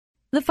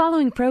The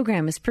following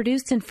program is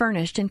produced and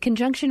furnished in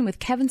conjunction with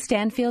Kevin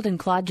Stanfield and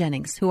Claude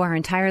Jennings, who are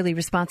entirely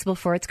responsible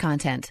for its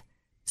content.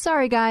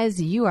 Sorry,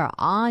 guys, you are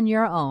on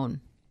your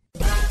own.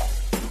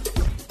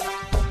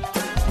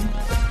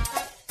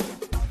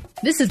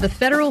 This is the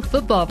Federal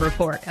Football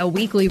Report, a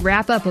weekly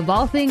wrap-up of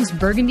all things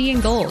burgundy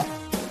and gold.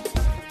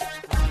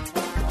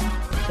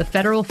 The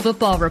Federal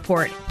Football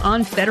Report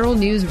on Federal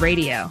News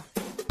Radio.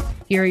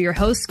 Here are your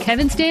hosts,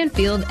 Kevin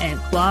Stanfield and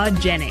Claude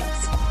Jennings.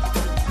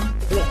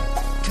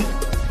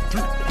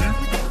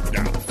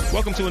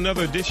 Welcome to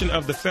another edition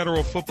of the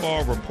Federal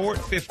Football Report,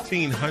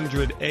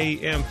 1500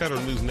 AM,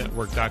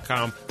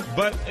 federalnewsnetwork.com.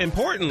 But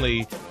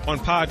importantly, on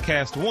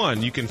Podcast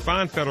One, you can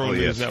find Federal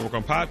News Network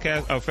on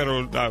podcast,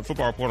 Federal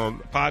Football Report on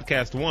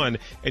Podcast One,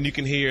 and you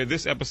can hear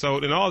this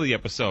episode and all the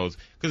episodes.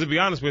 Because to be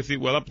honest with you,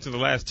 well, up until the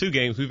last two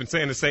games, we've been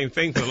saying the same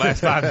thing for the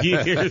last 5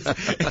 years.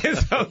 And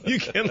so you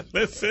can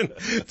listen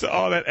to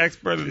all that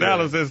expert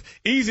analysis.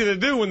 Easy to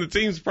do when the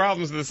team's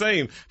problems are the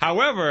same.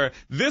 However,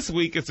 this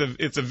week it's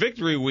a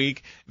victory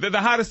week. They're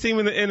the hottest team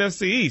in the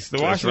NFC East.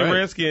 The Washington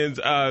Redskins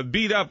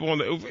beat up on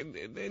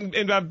the,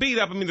 and by beat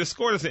up, I mean the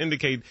score doesn't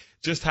indicate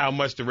just how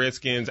much the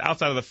Redskins,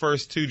 outside of the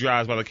first two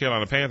drives by the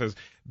Carolina Panthers,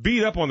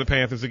 beat up on the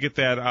Panthers to get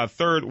that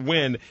third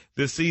win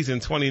this season,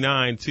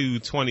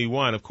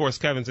 29-21. Of course,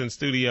 Kevin's in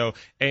studio.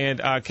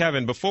 And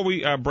Kevin, before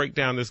we break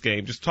down this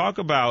game, just talk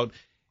about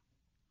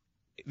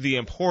the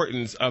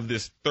importance of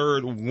this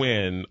third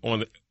win,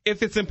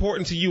 if it's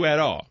important to you at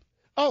all.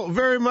 Oh,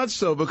 very much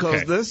so,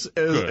 because this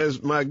is,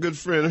 as my good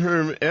friend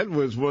Herm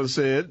Edwards once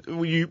said,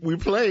 we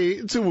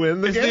play to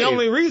win the game. It's the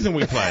only reason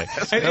we play.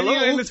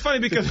 and it's funny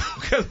because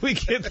we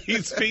get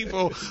these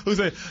people who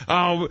say,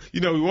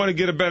 we want to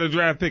get a better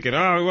draft pick. And,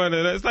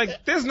 it's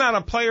like there's not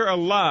a player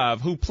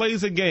alive who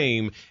plays a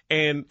game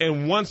and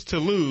wants to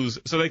lose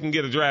so they can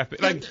get a draft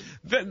pick. Like,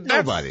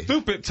 that's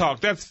stupid talk.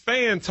 That's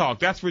fan talk.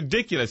 That's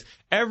ridiculous.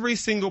 Every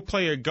single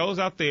player goes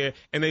out there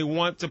and they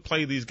want to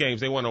play these games.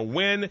 They want to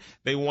win.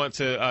 They want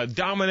to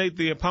dominate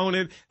the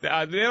opponent. They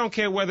don't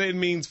care whether it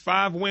means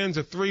 5 wins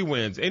or 3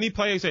 wins. Any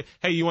player say,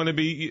 hey, you want to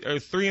be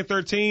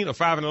 3-13 or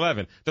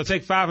 5-11? They'll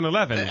take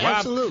 5-11.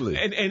 Absolutely.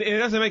 And it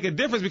doesn't make a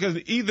difference because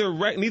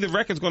neither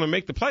record's going to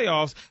make the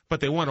playoffs, but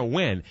they want to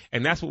win.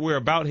 And that's what we're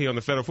about here on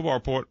the Federal Football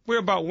Report. We're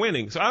about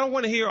winning. So I don't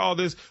want to hear all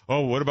this,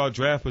 what about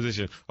draft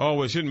position?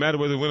 Well, it shouldn't matter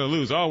whether we win or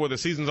lose. Well, the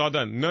season's all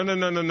done.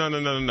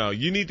 No.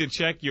 You need to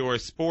check your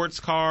sports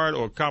card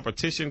or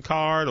competition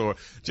card or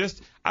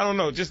just, I don't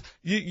know, just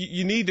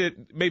you need to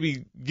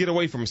maybe get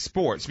away from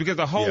sports because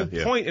the whole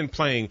point in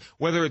playing,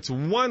 whether it's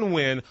 1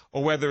 win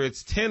or whether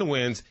it's 10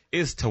 wins,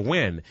 is to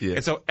win. Yeah.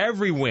 And so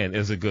every win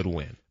is a good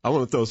win. I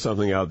want to throw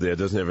something out there. It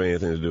doesn't have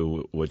anything to do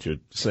with what you're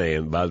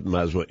saying, but I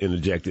might as well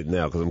interject it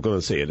now because I'm going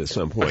to say it at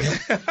some point.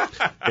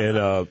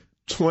 In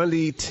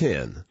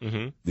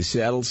 2010, the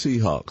Seattle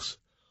Seahawks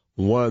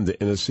won the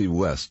NFC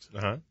West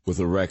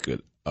with a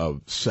record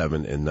of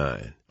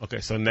 7-9. Okay,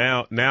 so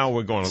now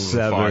we're going a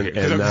little far.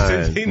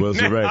 7-9 was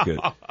the record.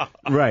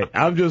 Right.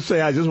 I'm just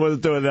saying, I just want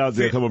to throw it out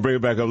there. Come on, bring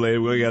it back up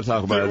later. We got to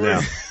talk about it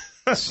now.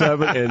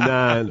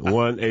 7-9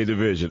 won a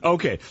division.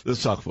 Okay,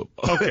 let's talk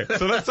football. Okay,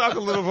 so let's talk a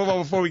little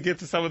football before we get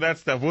to some of that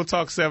stuff. We'll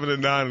talk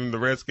 7-9 and the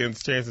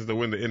Redskins' chances to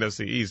win the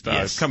NFC East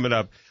coming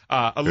up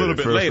a little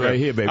bit later. Right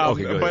here, baby.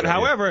 Okay, go ahead.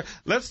 However,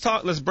 let's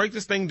break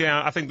this thing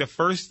down. I think the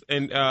first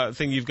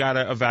thing you've got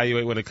to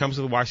evaluate when it comes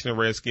to the Washington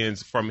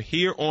Redskins from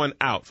here on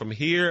out, from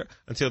here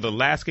until the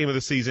last game of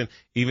the season,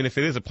 even if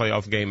it is a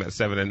playoff game at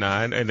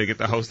 7-9 and they get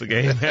to host the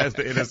game as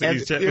the NFC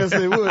East champion. Yes,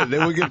 they would. They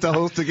would get to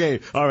host the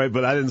game. All right,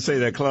 but I didn't say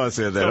that. Claude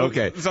said that.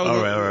 Okay. So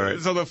all right.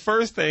 So the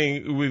first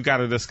thing we've got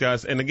to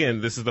discuss, and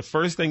again, this is the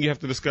first thing you have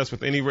to discuss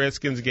with any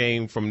Redskins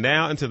game from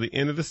now until the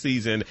end of the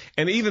season,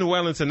 and even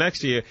well into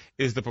next year,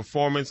 is the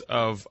performance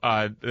of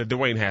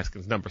Dwayne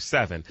Haskins, number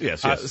 7.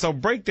 Yes. So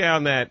break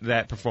down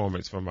that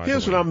performance from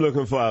Here's Dwayne. What I'm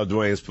looking for out of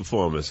Dwayne's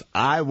performance.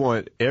 I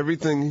want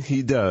everything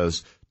he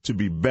does to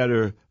be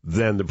better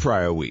than the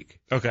prior week.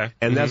 Okay.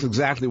 And that's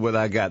exactly what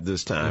I got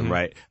this time,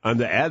 right?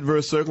 Under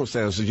adverse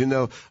circumstances,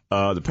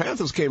 the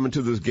Panthers came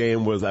into this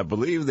game with, I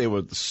believe they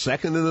were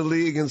second in the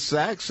league in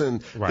sacks,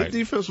 and the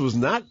defense was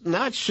not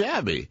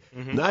shabby.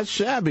 Not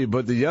shabby,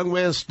 but the young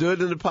man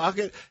stood in the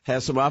pocket,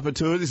 had some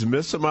opportunities,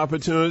 missed some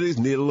opportunities,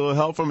 needed a little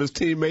help from his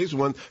teammates.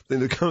 One thing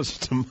that comes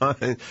to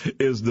mind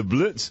is the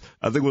blitz.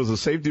 I think it was a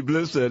safety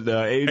blitz that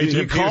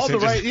Adrian called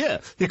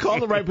he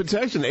called the right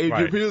protection.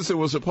 Adrian Peterson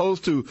was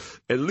supposed to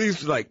at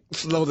least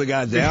slow the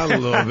guy down a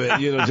little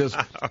bit.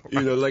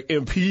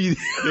 Impede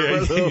a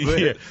little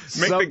bit.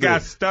 Make the guy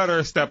stutter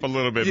a step a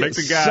little bit. Make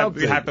the guy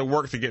have to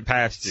work to get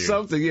past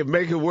you.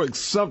 Make it work.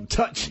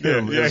 Touch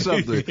him or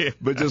something.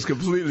 But just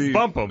completely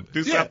bump him.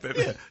 Do something.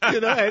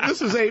 Hey,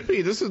 this is AP.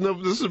 This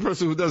is a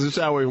person who doesn't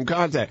shy away from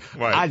contact.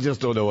 Right. I just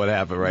don't know what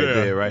happened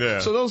there, right? Yeah.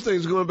 So those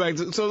things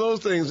those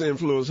things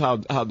influence how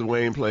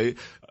Dwayne played.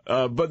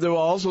 But there were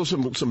also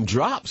some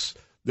drops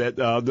that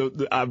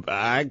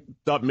I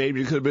thought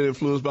maybe it could have been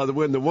influenced by the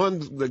wind. The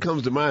one that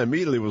comes to mind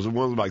immediately was the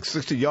one like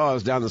 60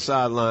 yards down the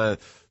sideline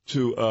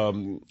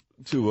to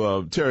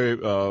Terry,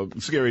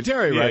 Scary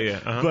Terry, right? Yeah.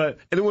 Uh-huh. But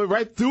and it went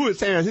right through his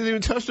hands. He didn't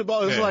even touch the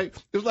ball. It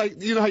was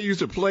like you know how you used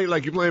to play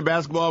like you're playing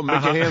basketball and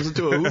make your hands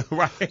into a hoop.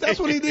 Right. That's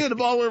what he did. The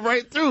ball went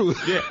right through.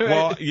 Yeah.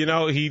 Well,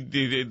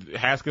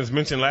 Haskins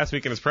mentioned last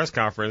week in his press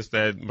conference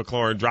that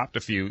McLaurin dropped a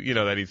few,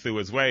 that he threw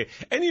his way.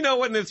 And you know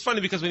what? And it's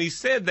funny because when he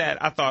said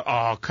that, I thought,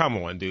 oh, come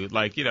on, dude.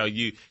 Like,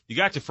 you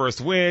got your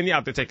first win. You're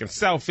out there taking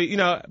selfie,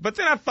 But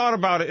then I thought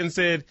about it and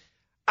said,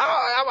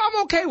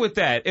 I'm okay with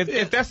that.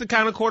 If that's the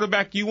kind of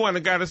quarterback you want, a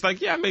guy that's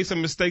like, I made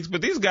some mistakes,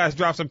 but these guys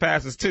dropped some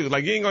passes too.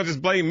 Like, you ain't going to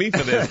just blame me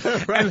for this.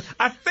 Right. And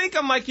I think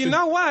I'm like, you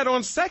know what?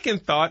 On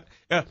second thought,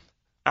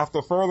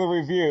 after further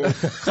review,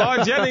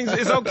 Claude Jennings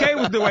is okay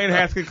with Dwayne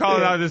Haskins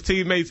calling out his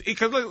teammates.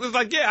 Because it's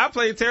like, I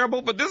played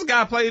terrible, but this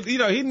guy played, he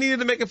needed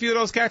to make a few of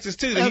those catches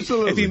too.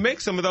 Absolutely. If he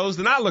makes some of those,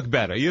 then I look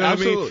better. You know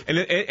Absolutely. what I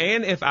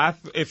mean? And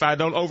if I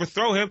don't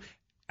overthrow him,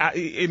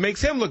 it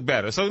makes him look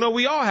better. So,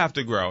 we all have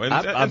to grow. And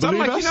I so I'm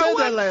like, I said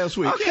that last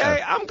week. Okay,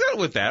 yeah. I'm good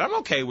with that. I'm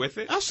okay with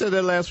it. I said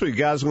that last week.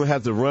 Guys are going to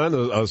have to run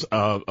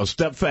a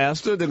step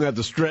faster. They're going to have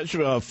to stretch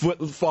a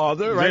foot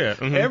farther, right? Yeah,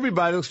 mm-hmm.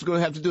 Everybody's going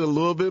to have to do a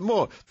little bit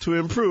more to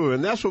improve.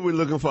 And that's what we're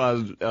looking for out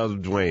of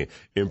Dwayne.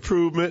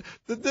 Improvement.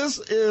 This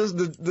is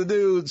the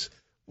dude's,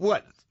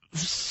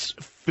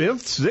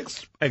 fifth,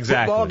 sixth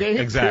football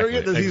game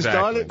period that he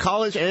started,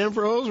 college and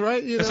pros,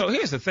 right? So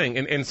here's the thing,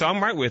 and so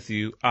I'm right with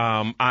you.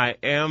 I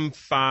am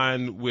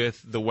fine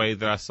with the way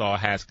that I saw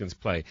Haskins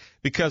play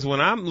because when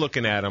I'm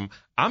looking at him,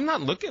 I'm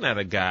not looking at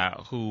a guy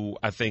who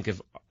I think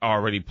have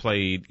already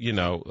played,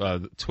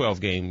 12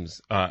 games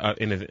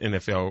in an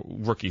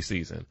NFL rookie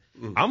season.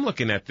 Mm-hmm. I'm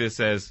looking at this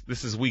as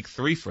this is week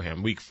 3 for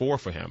him, week 4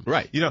 for him.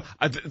 Right.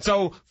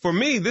 So for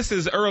me, this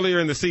is earlier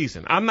in the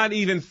season. I'm not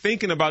even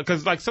thinking about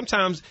because like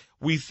sometimes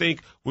we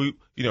think we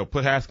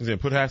put Haskins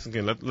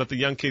in, let the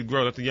young kid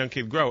grow,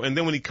 and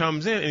then when he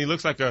comes in and he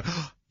looks like a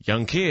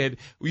young kid,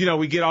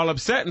 we get all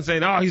upset and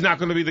saying, oh, he's not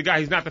going to be the guy.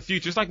 He's not the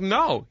future. It's like,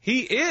 no,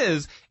 he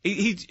is.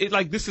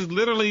 This is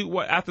literally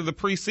what after the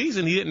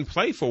preseason, he didn't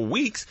play for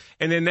weeks.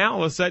 And then now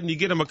all of a sudden you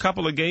get him a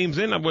couple of games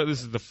in.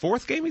 This is the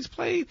 4th game he's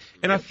played.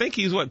 And I think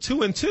he's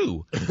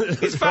 2-2.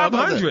 He's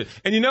 500.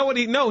 And you know what?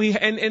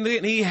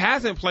 He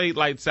hasn't played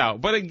lights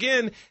out. But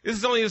again, this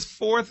is only his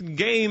 4th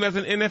game as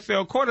an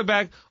NFL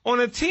quarterback on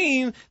a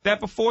team that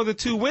before the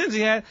 2 wins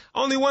he had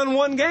only won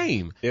 1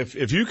 game.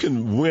 If you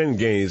can win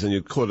games and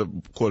your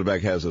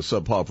quarterback has a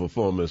subpar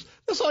performance,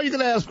 that's all you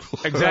can ask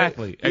for.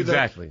 Exactly. Right?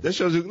 Exactly. That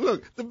shows you.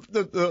 Look,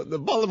 the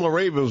Baltimore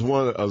Ravens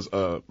won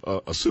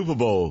a Super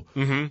Bowl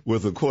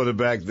with a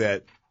quarterback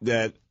that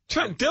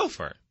Trent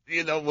Dilfer.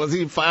 Was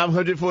he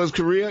 500 for his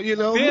career? Yeah,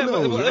 who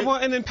knows, right? Well,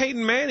 and then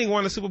Peyton Manning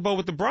won a Super Bowl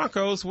with the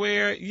Broncos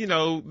where,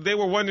 they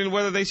were wondering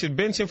whether they should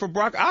bench him for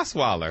Brock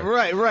Osweiler.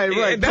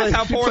 Right. That's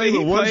how poorly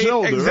he played.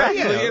 Shoulder,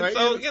 exactly. Right?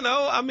 Yeah,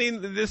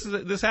 and so,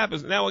 this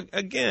happens. Now,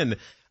 again,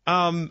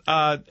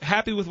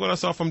 happy with what I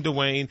saw from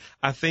Dwayne.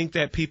 I think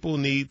that people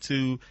need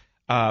to,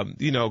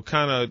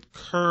 kind of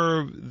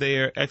curb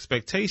their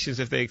expectations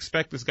if they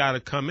expect this guy to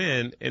come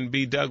in and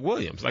be Doug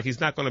Williams. Like, he's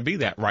not going to be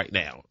that right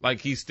now.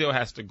 Like, he still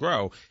has to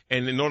grow.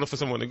 And in order for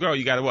someone to grow,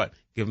 you got to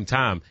give him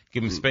time,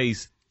 give him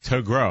space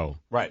to grow.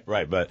 Right.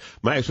 But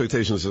my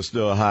expectations are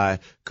still high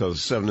because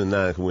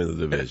 7-9 can win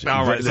the division.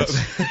 All right.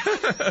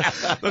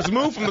 Let's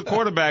move from the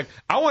quarterback.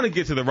 I want to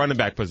get to the running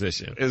back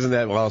position. Isn't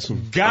that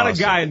awesome? Got a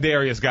guy in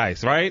Darius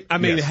Geis, right? I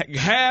mean,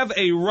 have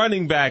a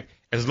running back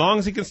as long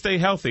as he can stay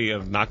healthy,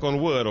 knock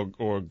on wood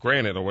or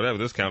granite or whatever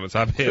this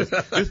countertop is.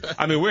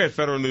 We're at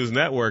Federal News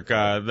Network,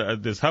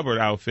 this Hubbard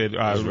outfit,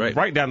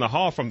 right down the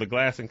hall from the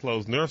Glass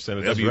Enclosed Nerve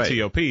Center,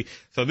 WTOP. Right.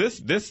 So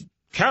this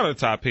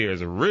countertop here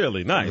is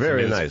really nice.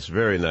 Very nice.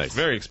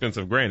 Very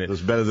expensive granite.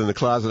 It's better than the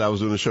closet I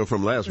was doing the show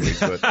from last week.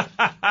 But.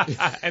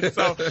 And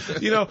so,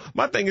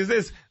 my thing is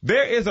this.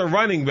 There is a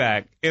running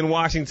back in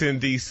Washington,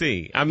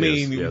 D.C.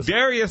 Yes.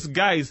 Darius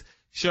Geis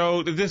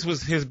showed that this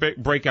was his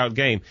breakout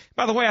game.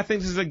 By the way, I think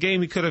this is a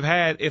game he could have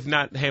had if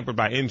not hampered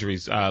by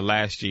injuries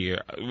last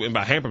year. And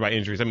by hampered by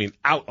injuries, I mean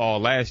out all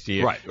last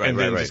year. Right. And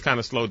then just kind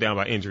of slowed down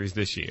by injuries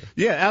this year.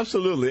 Yeah,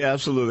 absolutely.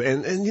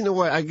 And you know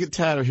what? I get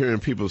tired of hearing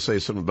people say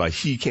something about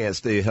he can't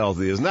stay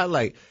healthy. It's not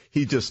like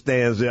he just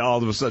stands there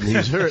all of a sudden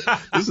he's hurt.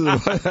 This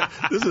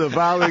is a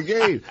violent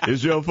game.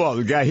 It's your fault.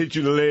 The guy hit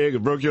you in the leg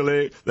and broke your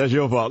leg. That's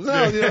your fault.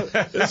 No,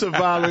 it's a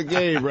violent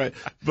game, right?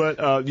 But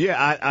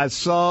I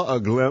saw a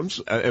glimpse.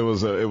 It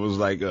was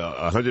like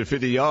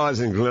 150 yards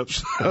in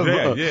glimpse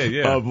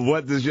of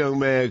what this young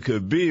man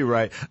could be,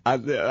 right?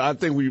 I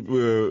think we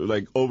were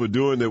like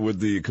overdoing it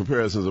with the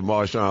comparisons of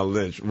Marshawn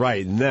Lynch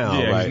right now.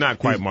 Yeah, right? He's not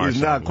quite Marshawn.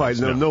 He's not quite.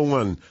 No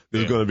one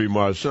is going to be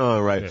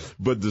Marshawn, right? Yeah.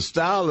 But the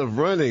style of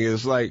running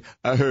is like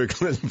I heard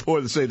Clinton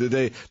Porter say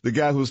today, the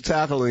guy who's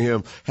tackling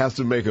him has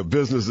to make a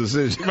business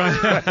decision.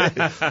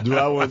 Right? Do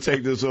I want to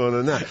take this on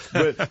or not?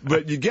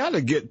 But you got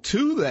to get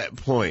to that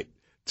point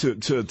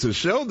to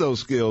show those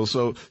skills.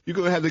 So you're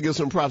going to have to give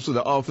some props to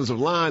the offensive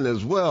line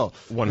as well.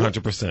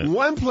 100%.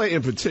 One play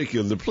in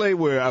particular, the play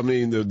where,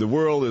 the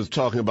world is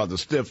talking about the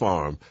stiff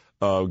arm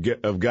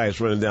of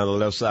guys running down the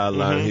left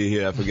sideline.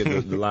 I forget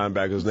the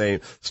linebacker's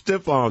name.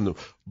 Stiff arm them.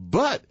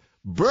 But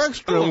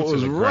Bergstrom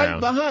was right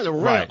behind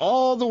him, ran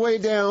all the way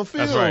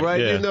downfield,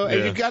 right? Yeah,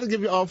 and you got to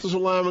give your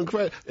offensive lineman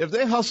credit. If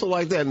they hustle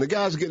like that, and the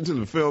guys get into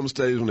the film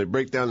studies when they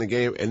break down the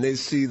game, and they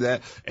see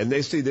that, and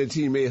they see their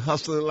teammate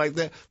hustling like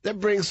that, that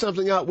brings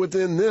something out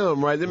within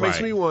them, right? That makes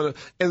me want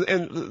to,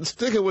 and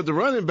sticking with the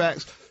running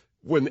backs,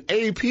 when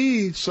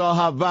AP saw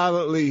how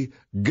violently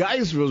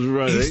Geis was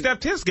running, he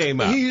stepped his game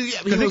up. He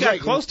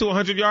got close to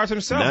 100 yards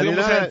himself. 99. He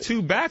almost had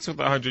 2 bats with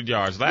 100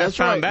 yards. Last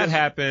time that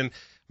happened,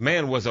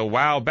 man, was a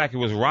while back. It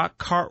was Rock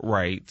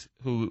Cartwright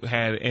who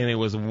had, and it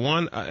was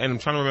one, and I'm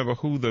trying to remember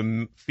who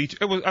the feature.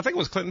 I think it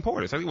was Clinton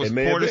Portis. I think it was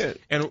Portis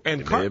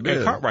and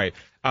Cartwright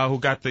who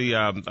got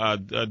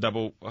the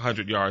double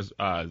 100 yards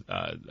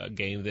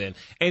game then.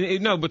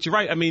 And but you're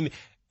right. I mean,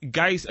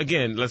 Geis,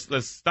 again,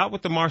 let's stop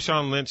with the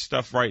Marshawn Lynch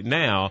stuff right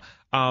now,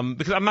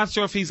 because I'm not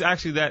sure if he's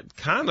actually that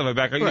kind of a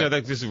back,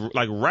 that's just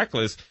like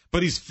reckless,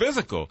 but he's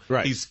physical.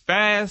 Right. He's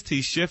fast,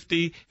 he's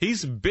shifty,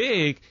 he's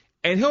big,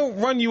 and he'll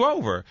run you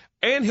over.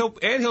 And he'll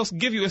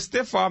give you a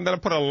stiff arm that'll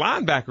put a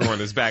linebacker on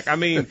his back. I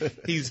mean,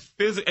 he's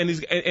physical,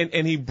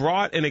 and he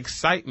brought an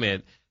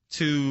excitement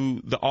to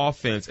the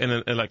offense and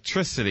an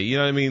electricity, you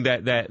know what I mean,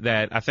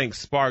 that I think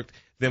sparked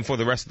them for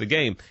the rest of the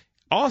game.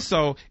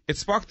 Also, it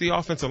sparked the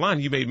offensive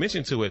line. You made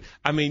mention to it.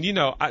 I mean,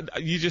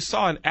 you just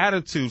saw an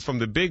attitude from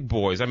the big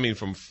boys. I mean,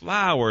 from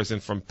Flowers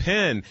and from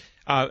Penn.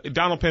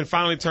 Donald Penn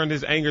finally turned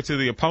his anger to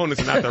the opponents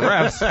and not the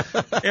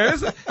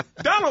refs.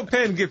 Donald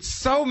Penn gets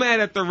so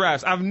mad at the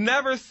refs. I've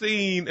never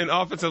seen an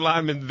offensive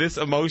lineman this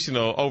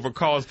emotional over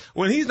calls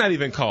when he's not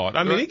even called.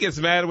 I mean, he gets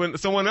mad when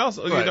someone else,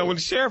 when the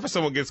sheriff or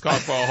someone gets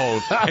called for a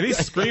hold, and he's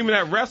screaming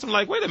at refs. I'm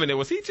like, wait a minute,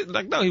 was he just,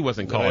 no, he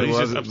wasn't called. He's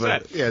just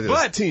upset.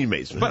 But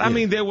teammates. But I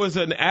mean, there was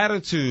an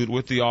attitude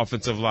with the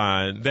offensive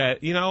line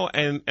that,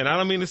 and I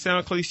don't mean to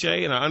sound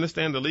cliche, and I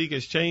understand the league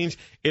has changed.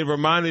 It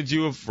reminded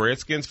you of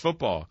Redskins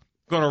football.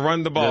 Going to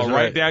run the ball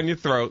right down your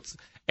throats,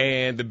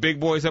 and the big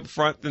boys up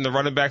front and the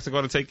running backs are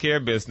going to take care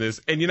of business,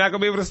 and you're not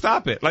going to be able to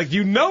stop it. Like,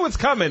 it's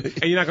coming,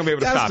 and you're not going to be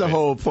able to stop it. That's the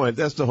whole point.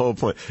 That's the whole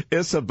point.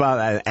 It's about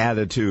an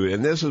attitude,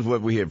 and this is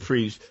what we have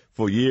preached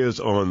for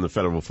years on the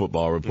Federal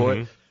Football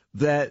Report,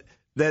 that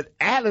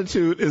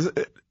attitude is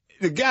 –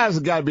 the guys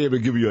have got to be able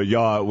to give you a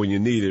yard when you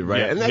need it,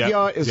 right? And that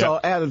yard is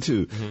all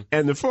attitude. Mm-hmm.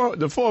 And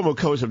the former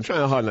coach, I'm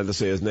trying hard not to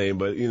say his name,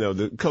 but,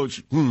 the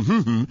coach,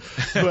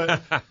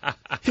 but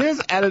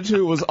his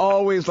attitude was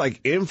always like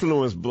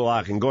influence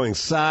blocking, going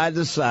side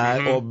to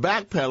side or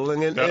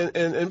backpedaling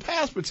and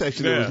pass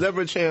protection. There was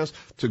never a chance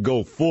to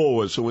go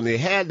forward. So when they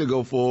had to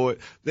go forward,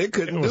 they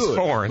couldn't do it. It was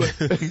foreign.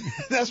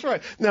 That's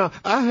right. Now,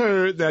 I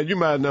heard that you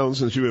might have known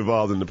since you were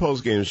involved in the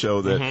postgame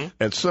show that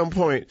at some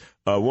point,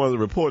 one of the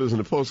reporters in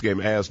the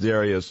postgame asked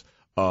Darius,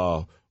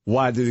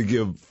 why did he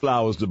give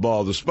Flowers the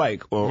ball to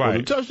Spike on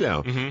the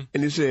touchdown? Mm-hmm.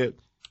 And he said,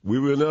 we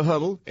were in a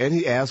huddle, and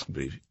he asked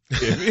me.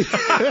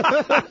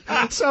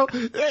 So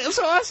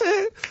I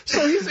said,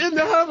 so he's in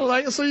the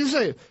huddle, so you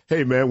say,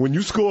 hey man, when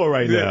you score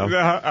right now,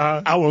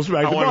 I want to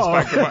spike the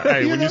ball.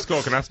 Hey, when you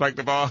score, can I spike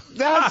the ball?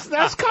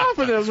 That's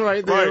confidence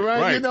right there,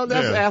 right?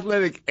 That's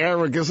athletic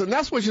arrogance, and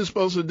that's what you're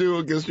supposed to do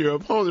against your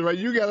opponent, right?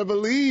 You got to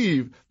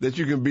believe that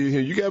you can beat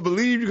him. You got to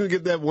believe you can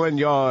get that 1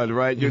 yard,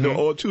 right?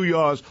 Or 2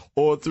 yards,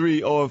 or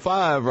 3, or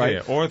 5, right?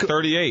 Yeah, or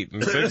 38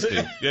 and 60.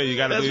 Yeah, you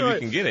got to believe you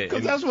can get it.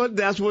 Because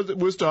that's what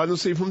we're starting to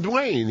see from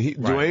Dwayne.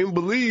 Dwayne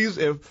believes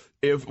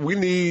if we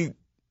need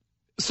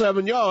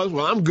 7 yards,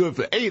 well, I'm good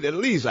for 8 at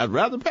least. I'd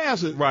rather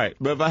pass it. Right.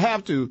 But if I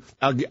have to,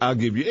 I'll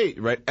give you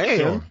 8, right?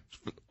 And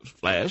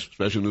Flash,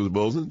 Special News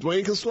Bulletin,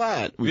 Dwayne can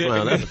slide. We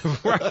found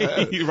out.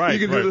 Right. You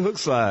can do the hook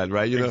slide,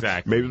 right?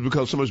 Exactly. Maybe it's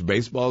because so much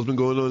baseball's been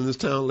going on in this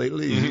town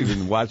lately. You've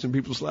been watching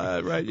people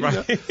slide, right? You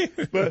know?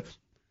 But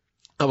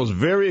I was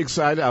very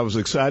excited. I was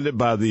excited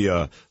by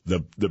the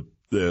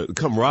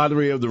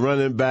camaraderie of the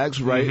running backs,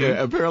 right?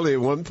 Mm-hmm. Apparently, at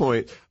one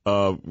point,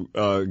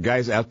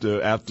 guys after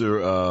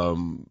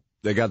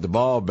they got the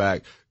ball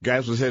back,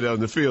 guys was headed on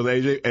the field.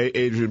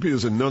 Adrian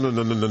Peterson, no.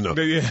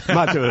 Yeah.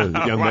 My turn,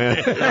 young man.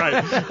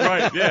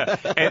 Right, yeah.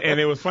 And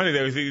it was funny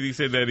that he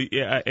said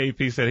that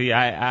AP said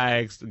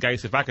I asked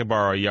Geis if I could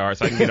borrow a yard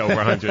so I can get over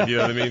 100. You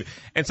know what I mean?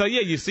 And so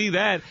you see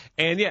that,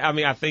 and I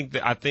mean I think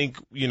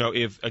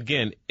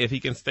if he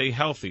can stay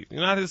healthy,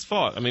 not his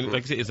fault. I mean,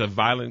 like I said, it's a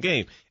violent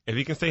game. If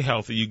he can stay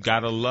healthy, you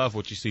gotta love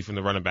what you see from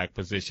the running back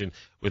position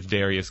with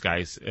Darius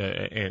Geis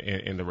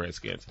in the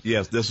Redskins.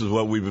 Yes, this is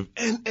what we've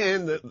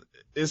and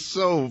it's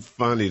so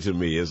funny to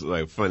me. It's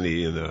like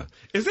funny in a.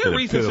 Is there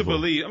reason to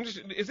believe?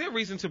 Is there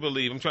reason to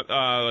believe? I'm trying.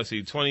 Let's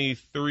see,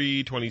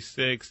 23,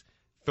 26,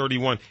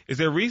 31. Is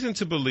there reason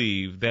to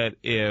believe that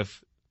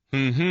if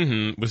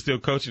was still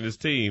coaching his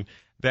team,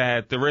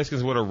 that the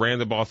Redskins would have ran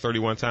the ball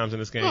 31 times in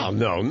this game? Oh,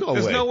 no way.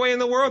 There's no way in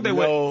the world they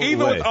would.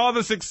 Even with all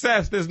the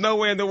success, there's no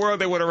way in the world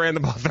they would have ran the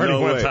ball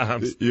 31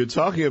 times. You're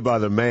talking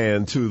about a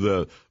man to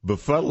the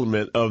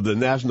befuddlement of the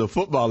National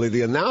Football League.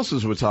 The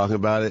announcers were talking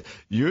about it.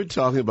 You're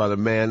talking about a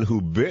man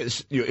who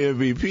benched your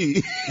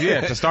MVP.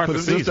 Yeah, to start the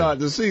season. To start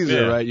the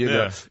season, right? You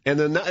know, and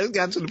it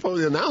got to the point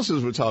the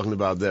announcers were talking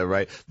about that,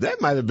 right?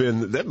 That might have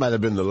been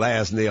the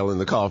last nail in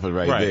the coffin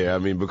right there. I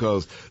mean,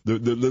 because the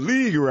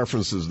league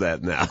references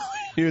that now.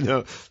 You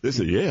know, they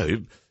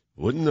said,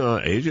 wouldn't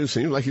Adrian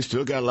seem like he's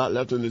still got a lot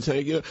left in the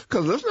tank? You know,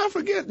 because let's not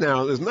forget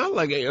now, it's not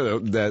like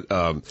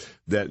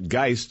that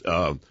Geist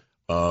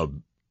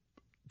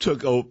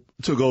took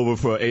over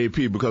for AP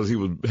because he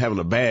was having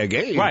a bad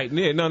game. Right.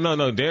 Yeah.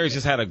 No. Darius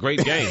just had a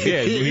great game.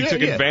 Yeah. He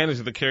took advantage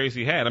of the carries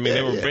he had. I mean,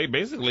 they were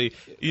basically,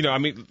 you know, I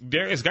mean,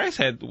 Darius Geist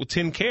had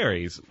 10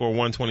 carries for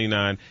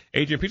 129.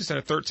 Adrian Peterson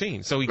had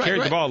 13. So he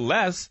carried the ball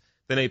less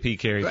than AP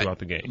carried throughout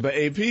the game. But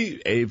AP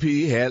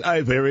had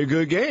a very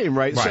good game,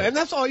 right? So, and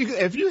that's all you can,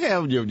 if you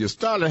have your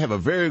starter have a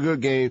very good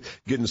game,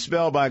 getting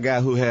spelled by a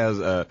guy who has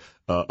a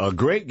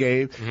great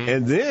game,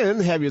 and then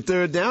have your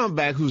third down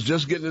back who's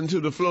just getting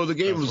into the flow of the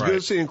game. It was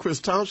good seeing Chris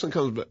Thompson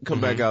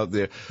come back out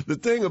there. The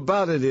thing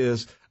about it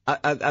is,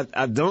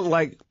 I don't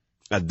like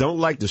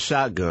the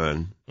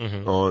shotgun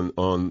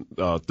on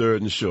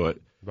third and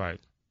short. Right.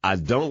 I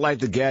don't like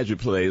the gadget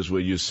plays where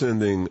you're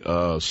sending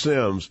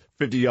Sims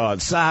 50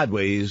 yards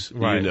sideways,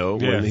 you know,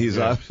 when he's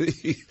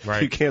obviously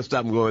you can't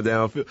stop him going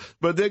downfield.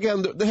 But they're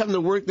having to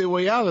work their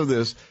way out of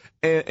this,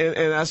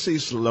 and I see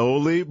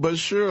slowly but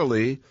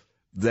surely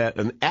that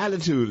an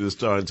attitude is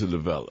starting to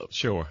develop.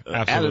 Sure,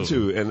 absolutely.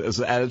 Attitude, and it's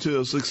an attitude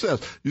of success.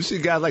 You see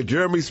guys like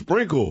Jeremy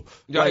Sprinkle,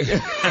 like,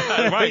 he's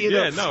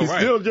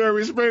still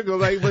Jeremy Sprinkle,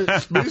 like,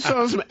 but he's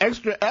showing some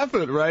extra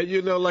effort, right?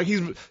 You know, like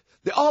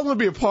they all want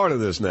to be a part of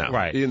this now.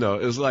 Right. You know,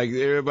 it's like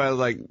everybody's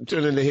like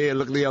turning their head,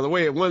 looking the other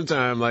way at one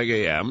time, like,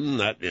 yeah, I'm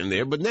not in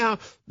there. But now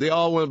they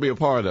all want to be a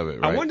part of it,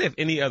 right? I wonder if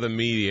any other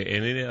media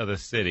in any other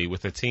city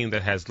with a team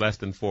that has less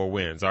than 4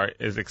 wins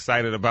is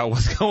excited about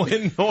what's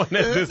going on at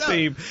this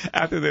team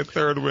after their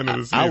third win of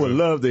the season. I would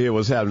love to hear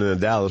what's happening in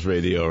Dallas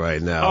radio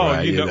right now. Oh,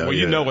 right?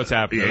 you know what's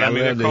happening. Yeah, I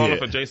mean, they're calling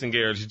for Jason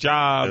Garrett's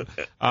job.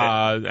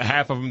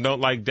 Half of them don't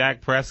like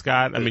Dak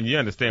Prescott. I mean, you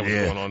understand what's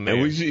going on there.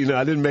 And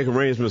I didn't make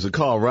arrangements to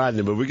call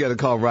Rodney, but we got to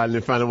call Rodney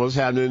and find out what's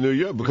happening in New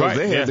York because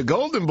they had the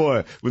Golden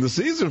Boy when the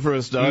season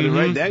first started,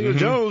 right? Daniel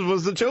Jones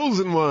was the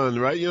chosen one,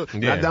 right? You know,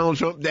 not Donald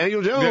Trump.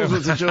 Daniel Jones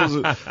was the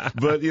chosen.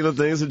 But, you know,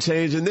 things are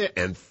changing there.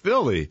 And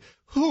Philly,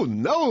 who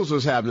knows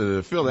what's happening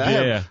in Philly?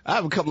 I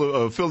have a couple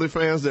of Philly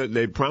fans that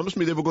they promised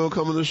me they were going to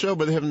come on the show,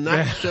 but they have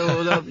not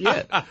showed up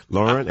yet.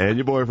 Lauren and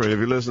your boyfriend, if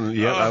you're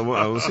listening, I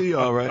will see you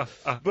all right.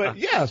 But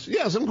yes,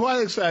 I'm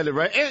quite excited,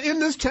 right? And in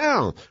this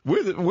town,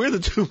 we're the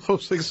two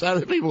most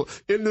excited people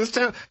in this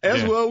town,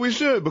 as well we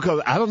should,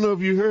 because I don't know if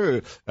you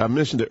heard, I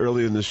mentioned it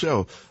earlier in the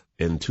show.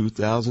 In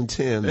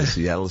 2010, the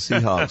Seattle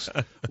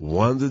Seahawks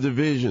won the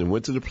division and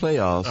went to the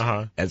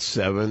playoffs at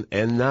 7-9.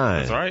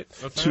 That's right.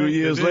 2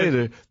 years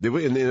later, they were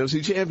in the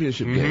NFC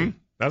Championship game.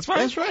 That's right.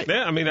 That's right.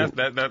 Yeah, I mean,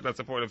 that's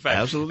a point of fact.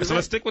 Absolutely. So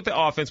let's stick with the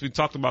offense. We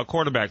talked about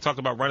quarterback, talked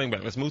about running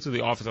back. Let's move to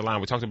the offensive line.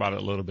 We talked about it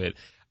a little bit.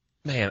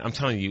 Man, I'm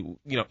telling you,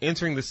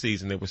 entering the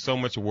season, there was so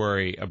much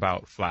worry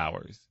about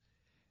Flowers.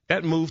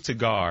 That move to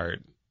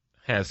guard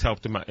has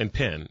helped him out, and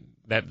Penn,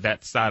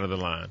 that side of the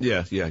line.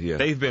 Yeah.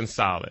 They've been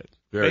solid.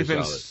 They've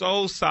been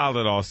so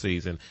solid all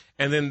season.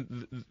 And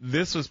then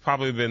this has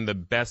probably been the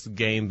best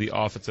game the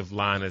offensive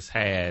line has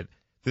had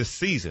this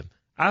season,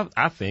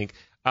 I think.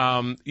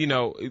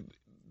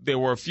 There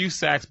were a few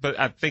sacks, but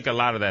I think a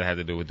lot of that had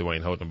to do with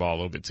Dwayne holding the ball a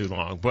little bit too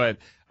long. But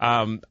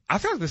I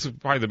feel like this is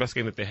probably the best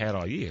game that they had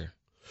all year.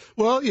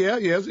 Well,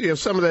 yeah.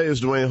 Some of that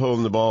is Dwayne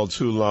holding the ball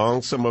too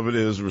long. Some of it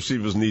is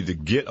receivers need to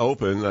get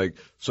open. Like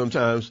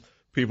sometimes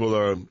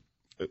people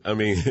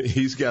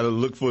he's got to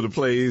look for the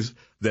plays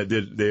that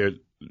they're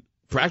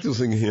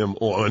practicing him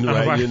on,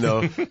 right? You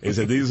know, he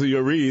said, these are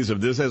your reads. If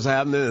this is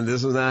happening and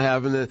this is not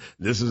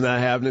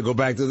happening, go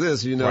back to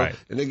this, you know. Right.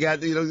 And they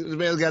got, the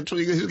man's got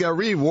to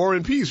read War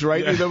and Peace,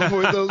 right?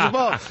 Before he throws the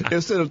ball.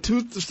 Instead of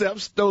 2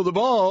 steps, throw the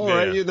ball,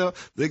 right? You know,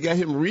 they got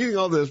him reading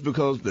all this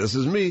because this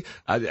is me.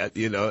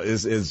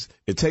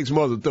 It takes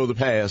more to throw the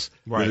pass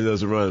than it does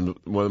to run.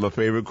 One of my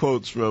favorite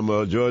quotes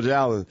from George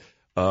Allen,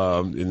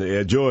 in the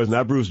Air George,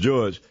 not Bruce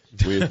George.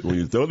 When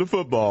you throw the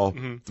football,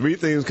 3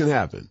 things can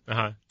happen.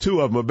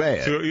 2 of them are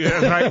bad.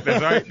 That's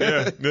right.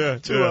 Yeah.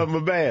 2 of them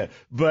are bad.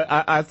 But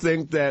I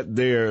think that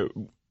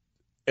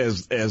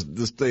as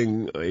this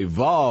thing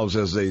evolves,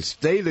 as they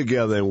stay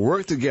together and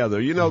work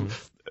together,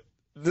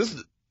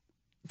 this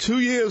 2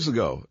 years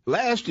ago,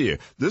 last year,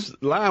 this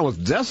line was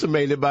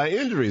decimated by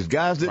injuries.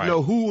 Guys didn't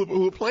know who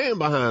were playing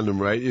behind them,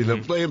 right?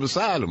 Playing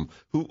beside them,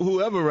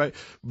 whoever, right?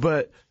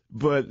 But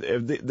But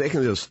if they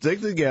can just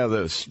stick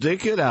together,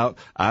 stick it out,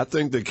 I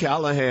think that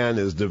Callahan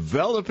is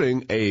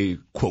developing a,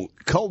 quote,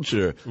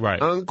 culture,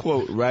 right.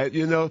 unquote, right?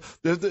 You know,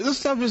 this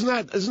stuff is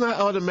not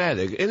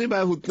automatic.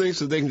 Anybody who thinks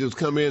that they can just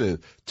come in and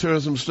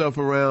turn some stuff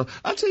around.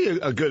 I'll tell you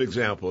a good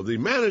example. The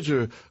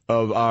manager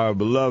of our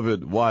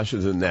beloved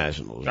Washington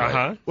Nationals,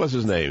 right? What's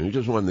his name? He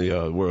just won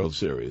the World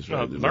Series,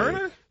 right?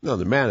 Lerner? No,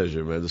 the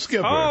manager, man, the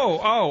skipper.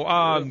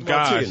 Martinez.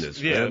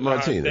 Gosh. Yeah,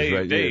 Martinez,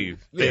 right? Dave.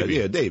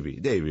 Yeah,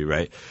 Davey,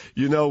 right?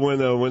 You know,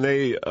 when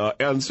they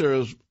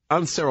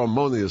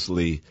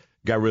unceremoniously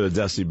got rid of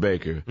Dusty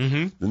Baker,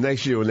 the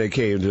next year when they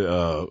came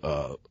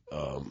to,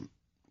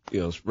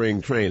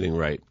 spring training,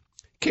 right?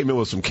 Came in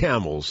with some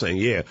camels saying,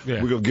 we're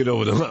going to get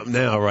over the hump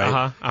now,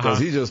 right? Because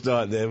he just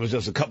thought there was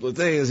just a couple of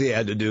things he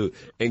had to do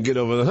and get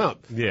over the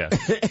hump. Yeah.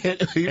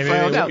 And he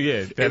found out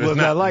it was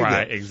not like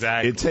that.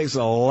 Exactly. It takes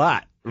a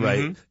lot.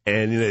 Right.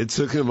 And, it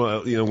took him,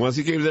 once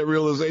he came to that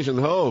realization,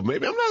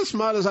 maybe I'm not as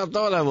smart as I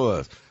thought I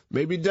was.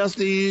 Maybe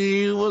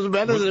Dusty was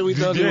better than we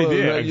thought he was.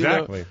 Yeah, right?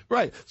 exactly.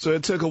 Right. So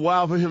it took a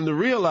while for him to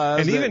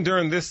realize. And even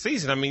during this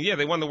season, I mean,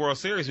 they won the World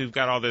Series. We've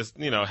got all this,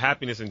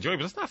 happiness and joy.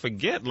 But let's not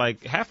forget,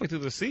 like, halfway through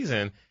the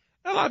season,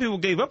 a lot of people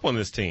gave up on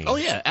this team. Oh,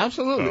 yeah,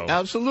 absolutely.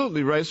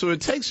 Absolutely, right? So it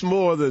takes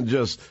more than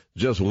just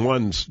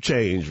one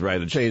change,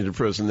 right? A change of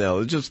personnel.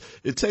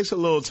 It takes a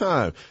little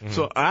time.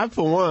 So I,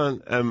 for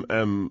one,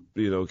 am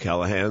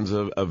Callahan's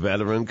a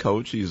veteran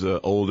coach. He's an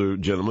older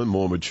gentleman,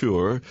 more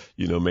mature.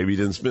 Maybe he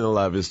didn't spend a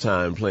lot of his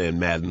time playing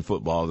Madden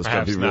football. The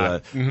stuff he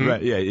realized.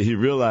 Right, yeah, he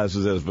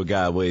realizes that if a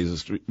guy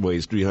weighs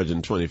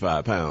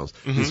 325 pounds,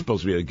 he's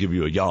supposed to be able to give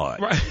you a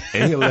yard. Right.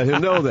 And he'll let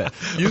him know that.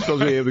 You're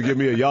supposed to be able to give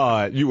me a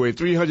yard. You weigh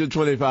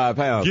 325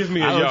 pounds. Give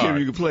me a yard. I don't care if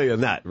you can play or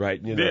not,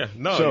 right? Yeah,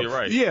 you're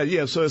right.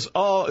 Yeah. So it's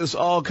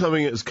all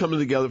coming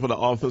together for the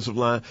offensive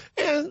line.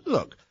 And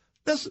look,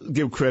 let's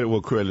give credit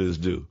where credit is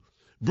due.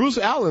 Bruce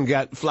Allen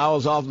got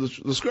flowers off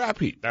the scrap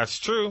heap. That's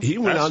true. He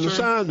went out and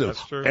signed him.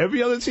 That's true.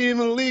 Every other team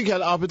in the league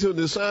had the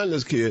opportunity to sign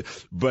this kid,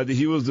 but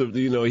he was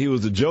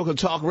the joke of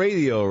talk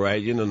radio,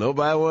 right?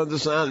 Nobody wanted to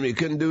sign him. He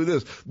couldn't do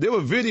this. There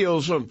were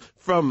videos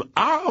from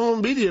our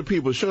own media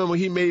people showing when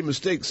he made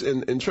mistakes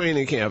in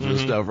training camp and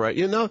stuff, right?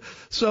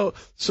 So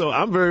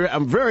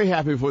I'm very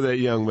happy for that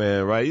young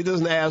man, right? He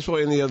doesn't ask for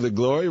any other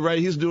glory, right?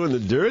 He's doing the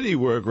dirty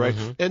work, right?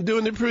 And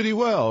doing it pretty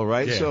well,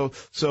 right? Yeah.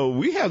 So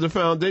we have the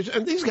foundation,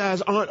 and these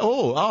guys aren't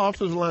old. Our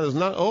offensive line is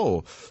not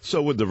old.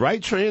 So with the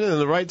right training and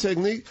the right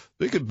technique,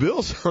 they could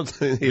build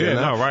something here.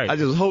 Yeah, right. I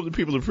just hope that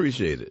people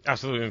appreciate it.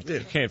 Absolutely.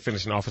 You can't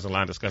finish an offensive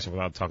line discussion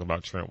without talking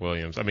about Trent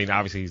Williams. I mean,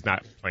 obviously he's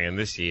not playing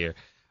this year.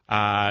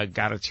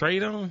 Got to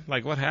trade him?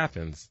 Like, what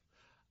happens?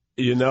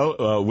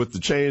 With the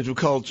change of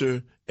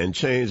culture and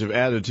change of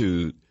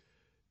attitude,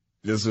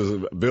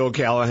 Bill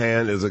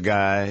Callahan is a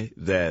guy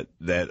that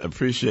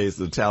appreciates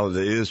the talent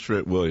that is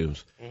Trent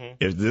Williams.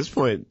 At this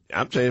point,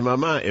 I'm changing my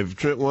mind. If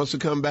Trent wants to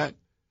come back,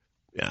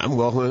 I'm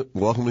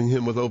welcoming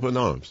him with open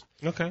arms.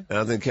 Okay. And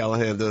I think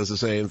Callahan does the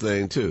same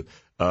thing too.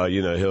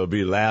 He'll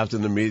be laughed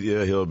in the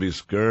media, he'll be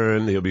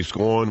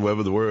scorned,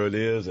 whatever the word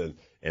is, and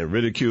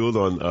ridiculed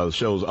on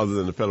shows other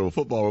than the Federal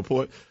Football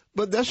Report.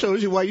 But that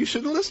shows you why you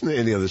shouldn't listen to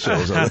any of the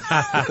shows on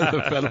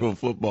the Federal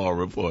Football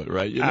Report,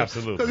 right?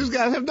 Absolutely. Because these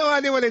guys have no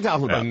idea what they're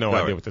talking about. I have no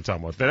idea what they're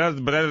talking about.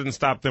 But that doesn't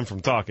stop them from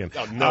talking.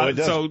 No, it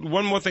doesn't. So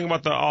one more thing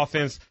about the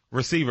offense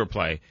receiver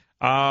play.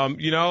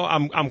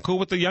 I'm cool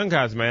with the young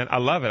guys, man. I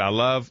love it. I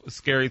love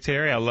Scary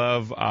Terry. I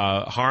love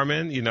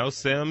Harmon,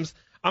 Sims.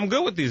 I'm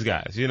good with these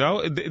guys,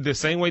 The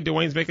same way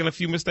Dwayne's making a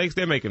few mistakes,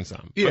 they're making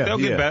some. But they'll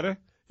get better.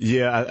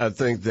 Yeah, I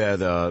think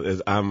that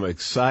I'm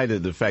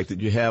excited the fact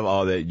that you have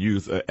all that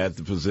youth at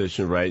the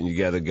position, right? And you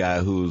got a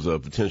guy who's a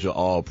potential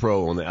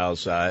all-pro on the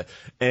outside,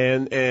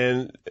 and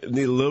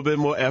need a little bit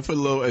more effort, a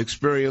little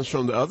experience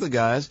from the other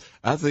guys.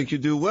 I think you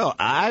do well.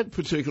 I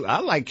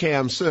like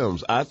Cam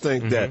Sims. I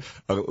think that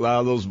a lot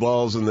of those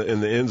balls in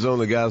the end zone,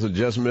 the guys are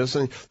just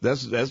missing.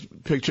 That's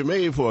picture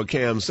made for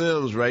Cam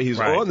Sims, right? He's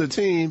on the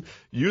team.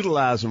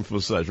 Utilize him for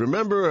such.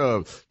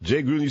 Remember,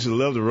 Jay Gruden used to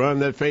love to run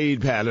that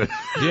fade pattern.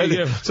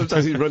 Yeah.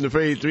 Sometimes he'd run the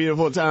fade 3 or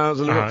 4 times.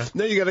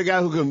 Now you got a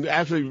guy who can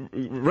actually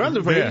run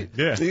the fade.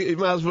 Yeah. He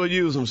might as well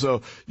use him.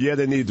 So,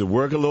 they need to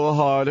work a little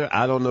harder.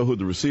 I don't know who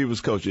the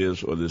receivers coach is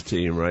for this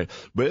team, right?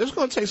 But it's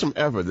going to take some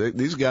effort.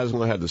 These guys are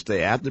going to have to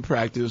stay after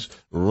practice,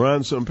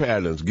 run some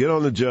patterns, get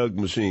on the jug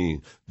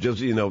machine, just,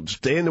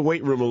 stay in the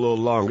weight room a little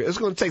longer. It's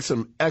going to take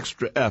some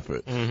extra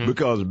effort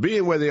because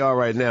being where they are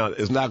right now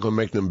is not going to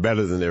make them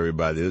better than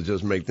everybody. It's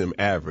just make them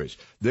average.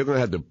 They're going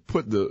to have to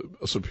put the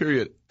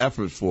superior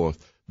effort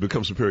forth,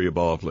 become superior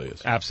ball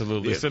players.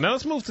 Absolutely. Yeah. So now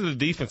let's move to the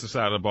defensive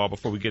side of the ball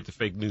before we get to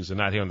fake news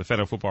tonight here on the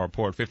Federal Football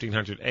Report,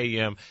 1500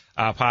 AM,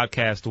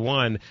 podcast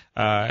 1,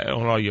 on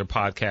all your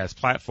podcast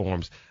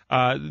platforms.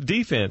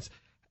 Defense.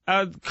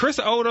 Chris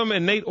Odom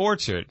and Nate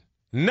Orchard.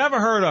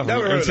 Never heard of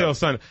them until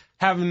Sunday.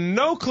 Have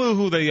no clue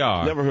who they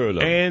are. Never heard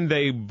of them. And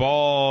they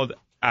balled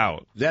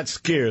out. That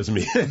scares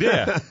me.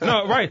 Yeah.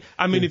 No, right.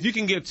 I mean, if you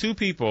can get two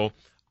people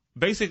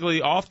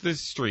basically off the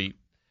street,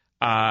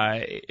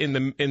 in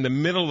the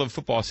middle of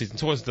football season,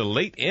 towards the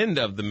late end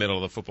of the middle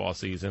of the football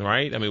season,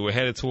 right? I mean, we're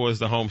headed towards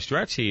the home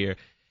stretch here,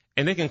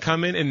 and they can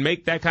come in and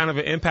make that kind of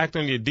an impact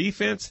on your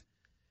defense.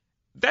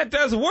 That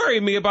does worry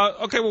me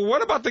about, okay, well,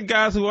 what about the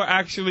guys who are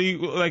actually,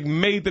 like,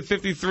 made the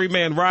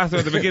 53-man roster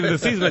at the beginning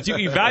of the season that you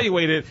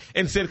evaluated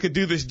and said could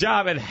do this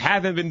job and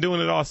haven't been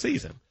doing it all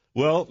season?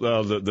 Well,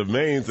 the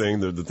main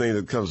thing, the thing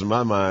that comes to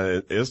my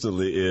mind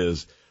instantly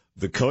is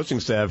the coaching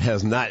staff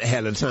has not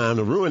had a time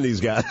to ruin these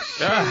guys.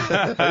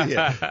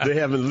 Yeah, they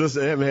haven't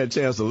listened. They haven't had a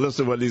chance to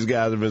listen to what these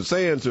guys have been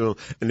saying to them,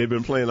 and they've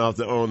been playing off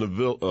their own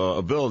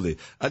ability.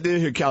 I did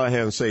hear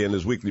Callahan say in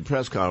his weekly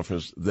press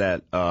conference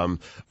that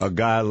a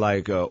guy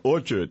like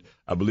Orchard,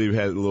 I believe,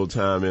 had a little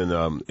time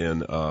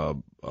in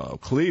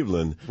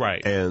Cleveland,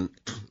 right? And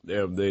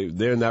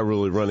they're not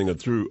really running a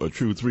true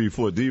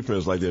 3-4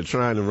 defense like they're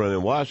trying to run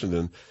in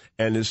Washington.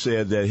 And it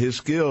said that his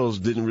skills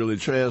didn't really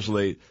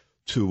translate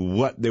to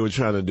what they were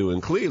trying to do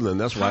in Cleveland.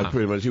 That's why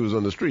pretty much he was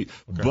on the street.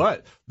 Okay.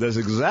 But that's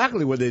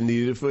exactly what they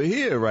needed for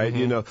here, right?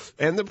 You know,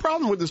 and the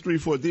problem with this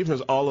 3-4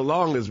 defense all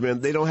along has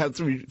been they don't have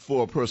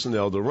 3-4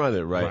 personnel to run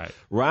it, right?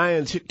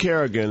 Ryan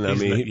Kerrigan,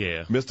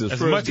 missed his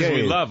first game.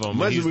 As we love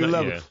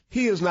him,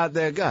 he is not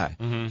that guy.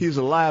 He's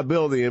a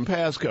liability in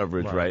pass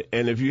coverage, right?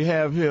 And if you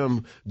have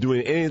him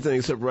doing anything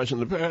except rushing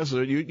the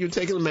passer, you're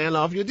taking the man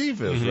off your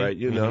defense, right?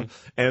 You know,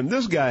 and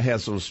this guy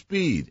has some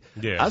speed.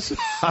 Yeah,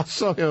 I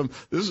saw him.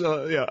 This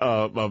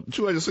a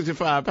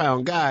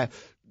 265-pound guy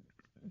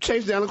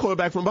chase down the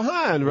quarterback from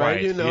behind,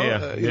 right? You know,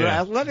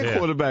 athletic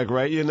quarterback,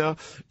 right? You know,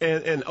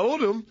 and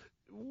Odom,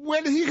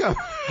 where did he go?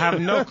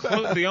 Have no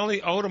clue. The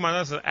only Odom I know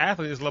as an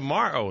athlete is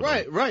Lamar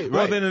Odom. Right.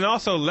 Well, then, and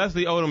also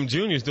Leslie Odom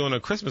Jr. is doing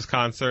a Christmas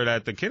concert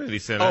at the Kennedy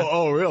Center.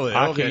 Oh, really?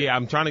 Okay.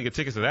 I'm trying to get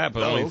tickets to that,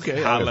 but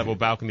only high-level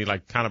balcony,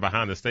 like kind of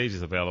behind the stage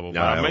is available.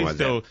 But I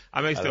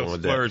may still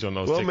splurge on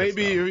those tickets. Well,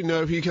 maybe, you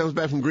know, if he comes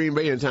back from Green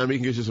Bay in time, he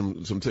can get you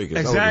some tickets.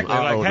 Exactly.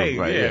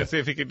 See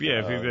if he could,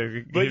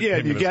 But yeah,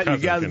 you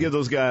got to give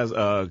those guys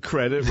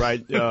credit,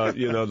 right?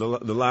 You know,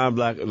 the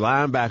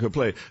linebacker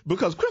play.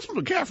 Because Christopher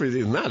McCaffrey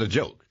is not a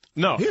joke.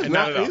 No, he's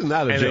not a joke.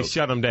 And they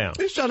shut him down.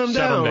 They shut him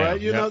down,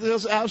 right? You know,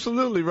 that's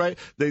absolutely right.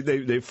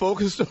 They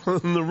focused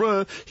on the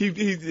run. He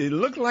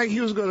looked like he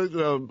was going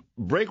to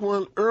break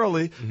one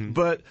early,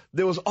 but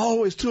there was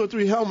always 2 or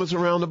 3 helmets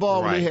around the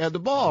ball when he had the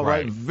ball,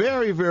 right?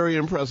 Very, very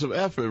impressive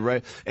effort,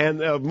 right? And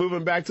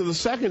moving back to the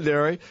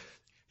secondary,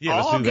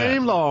 all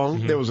game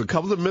long, there was a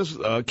couple of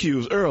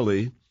miscues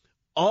early.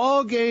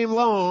 All game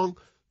long,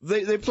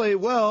 they played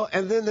well,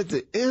 and then at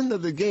the end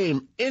of the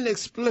game,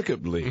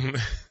 inexplicably,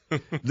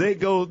 they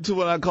go to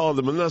what I call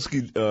the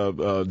Minuski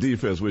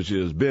defense, which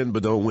is bend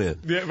but don't win.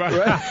 Yeah,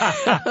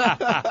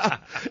 right.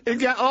 It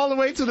got all the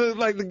way to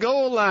the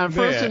goal line,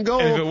 first and goal.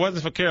 And if it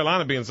wasn't for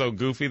Carolina being so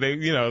goofy,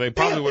 they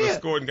probably would have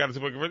scored and got it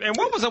to work. And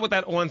what was up with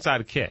that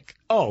onside kick?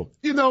 Oh,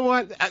 you know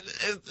what?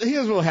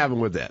 Here's what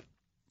happened with that.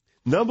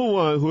 Number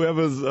one,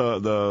 whoever's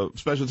the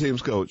special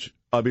teams coach,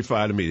 I'll be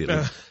fired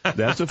immediately.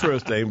 That's the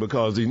first thing,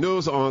 because he knew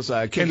it's an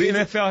onside kick. And the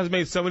NFL has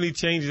made so many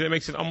changes that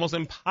makes it almost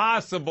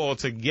impossible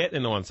to get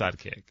an onside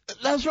kick.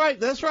 That's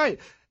right.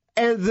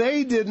 And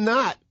they did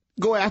not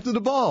go after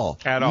the ball.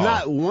 At all.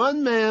 Not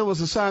one man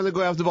was assigned to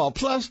go after the ball.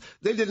 Plus,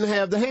 they didn't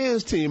have the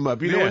hands team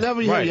up. You know,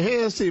 whenever you have your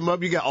hands team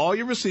up, you got all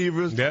your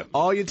receivers,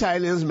 all your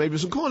tight ends, maybe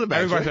some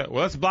cornerbacks. Everybody said,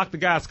 well, let's block the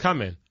guys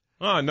coming.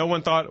 Oh, no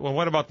one thought, well,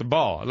 what about the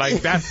ball?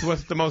 Like, that's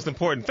what's the most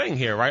important thing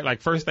here, right?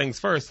 Like, first things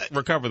first,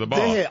 recover the ball.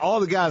 They had all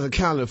the guys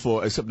accounted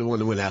for except the one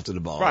that went after the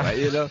ball, right?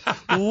 You know,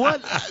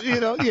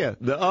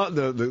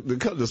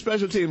 the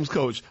special teams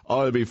coach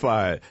ought to be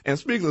fired. And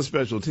speaking of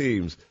special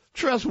teams,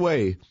 Tress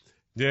Way.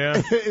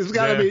 Yeah, it's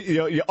got to be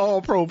your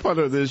all-pro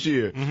punter this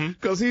year,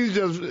 because he's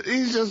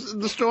just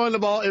destroying the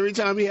ball every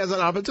time he has an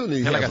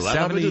opportunity. And like a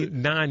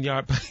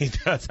 79-yard play, he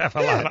does have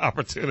a lot of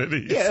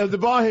opportunities. Yeah, if the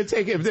ball had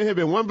taken, if there had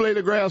been one blade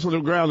of grass on the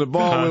ground, the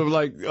ball would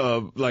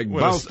have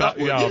bounced up.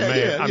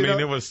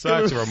 It was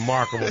such a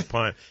remarkable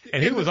punt,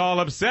 and he was all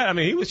upset. I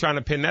mean, he was trying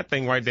to pin that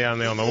thing right down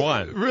there on the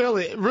one.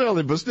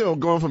 Really, but still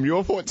going from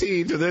your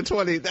 14 to their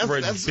 20. That's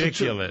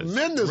ridiculous.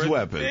 Tremendous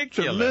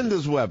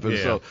weapon.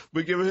 Yeah. So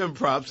we're giving him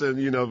props,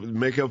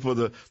 and make up for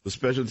the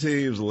special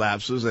teams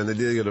lapses, and they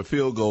did get a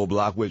field goal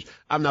block, which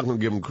I'm not going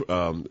to give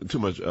him too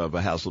much of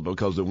a hassle,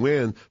 because the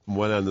wind, from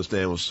what I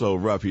understand, was so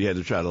rough he had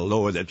to try to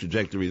lower that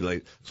trajectory,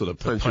 like sort of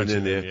punching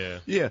in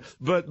there. Yeah.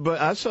 But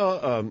I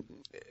saw,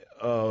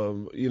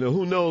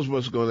 who knows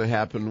what's going to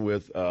happen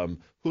with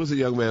who's the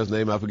young man's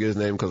name? I forget his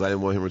name because I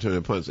didn't want him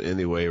returning punts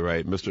anyway,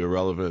 right? Mr.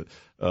 Irrelevant,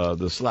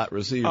 the slot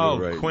receiver,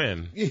 right?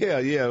 Quinn.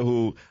 Yeah,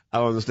 who I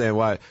don't understand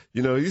why.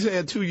 He's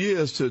had 2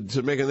 years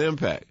to make an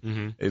impact.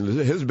 And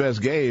his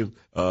best game,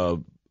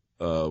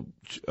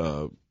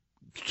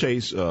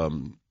 Chase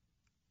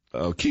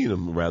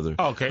Keenum, rather.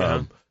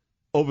 Okay.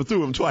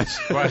 Overthrew him twice.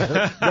 Right.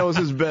 That was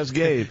his best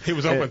game. He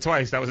was open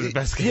twice. That was his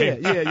best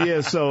game.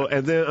 Yeah. So,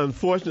 and then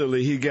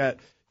unfortunately he got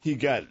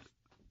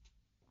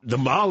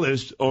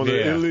demolished on an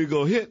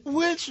illegal hit,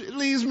 which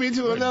leads me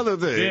to another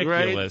thing,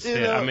 ridiculous.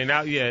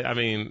 Right?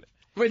 Yeah.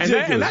 And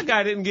that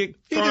guy didn't get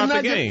thrown out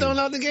the game. He did not get thrown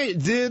out the game.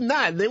 Did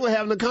not. They were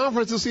having a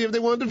conference to see if they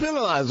wanted to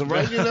penalize him,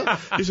 right?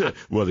 He said,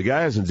 well, the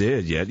guy isn't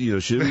dead yet.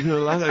 Should we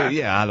penalize him?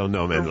 Yeah, I don't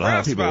know, man. A lot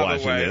of people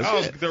watching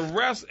this. The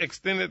refs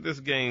extended this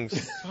game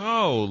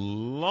so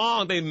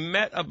long. They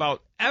met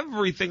about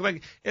everything.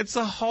 Like, it's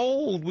a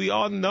hold. We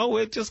all know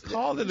it. Just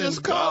call it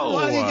and go.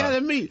 Why you got to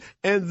meet?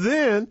 And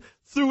then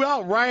threw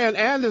out Ryan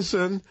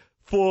Anderson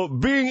for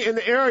being in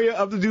the area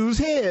of the dude's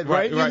head,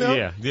 right?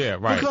 Right.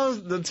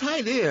 Because the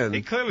tight end,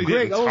 he clearly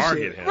Greg didn't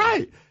target him.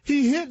 Right.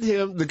 He hit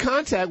him. The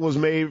contact was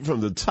made from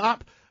the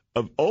top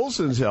of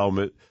Olsen's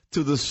helmet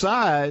to the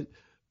side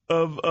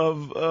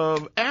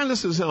of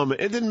Anderson's helmet.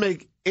 It didn't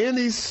make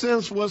any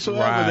sense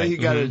whatsoever that he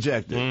got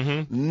ejected.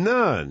 Mm-hmm.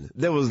 None.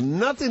 There was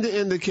nothing to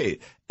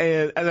indicate.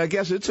 And I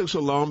guess it took so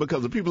long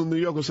because the people in New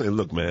York were saying,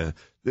 look, man,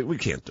 we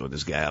can't throw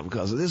this guy out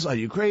because of this. Are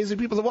you crazy?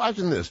 People are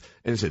watching this.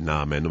 And he said,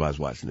 nah, man, nobody's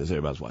watching this.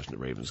 Everybody's watching the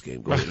Ravens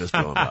game. Go ahead, let's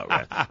throw him out.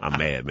 Right? I'm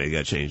mad, man. You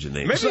got to change the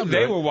name. Maybe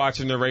they were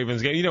watching the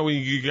Ravens game. When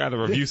you got to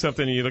review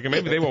something and you look at,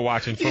 maybe they were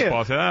watching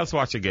football. So let's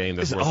watch a game.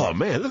 Oh,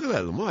 man, look at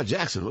that. Lamar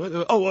Jackson.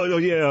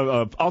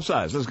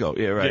 Offsides. Let's go.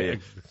 Yeah, right. Yeah.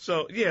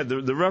 So,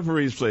 the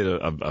referees played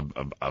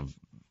a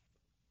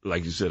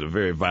like you said, a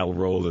very vital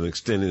role in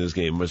extending this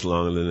game much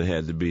longer than it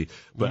had to be.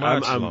 But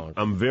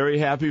I'm very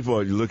happy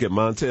for it. You look at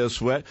Montez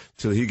Sweat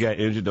till he got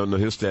injured, don't know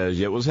his status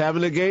yet, was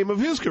having a game of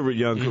his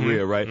young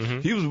career, right?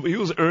 Mm-hmm. He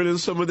was earning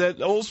some of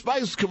that Old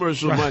Spice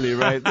commercial money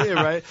right there,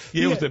 right?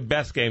 It was the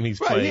best game he's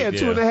played. He had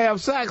 2.5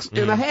 sacks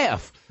and a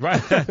half.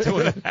 Right,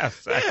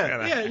 2.5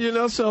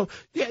 sacks. So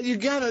you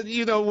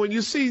gotta, when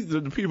you see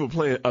the people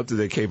playing up to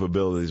their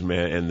capabilities,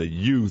 man, and the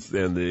youth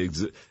and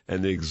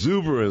the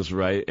exuberance,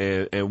 right,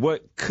 and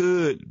what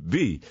could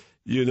be.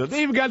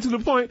 They even got to the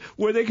point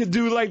where they could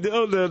do like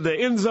the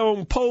end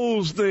zone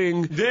pose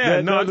thing.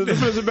 Yeah, the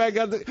defensive back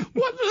got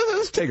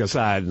let's take a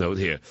side note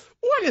here.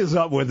 What is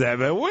up with that,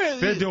 man?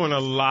 They're doing a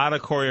lot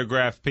of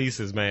choreographed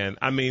pieces, man.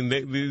 I mean,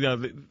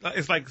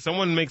 it's like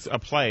someone makes a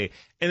play,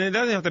 and it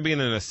doesn't have to be an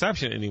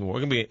interception anymore.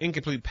 It can be an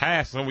incomplete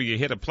pass where you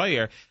hit a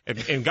player,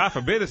 and God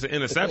forbid it's an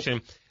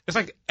interception. It's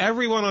like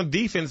everyone on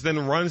defense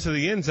then runs to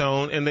the end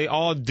zone, and they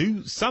all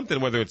do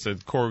something, whether it's a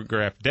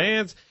choreographed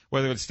dance,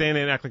 whether it's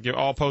standing and act like you're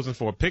all posing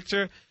for a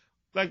picture.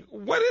 Like,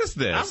 what is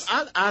this?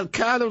 I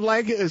kind of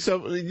like it.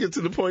 So you get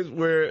to the point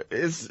where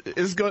it's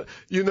going.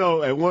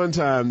 At one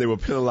time they were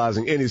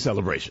penalizing any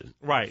celebration,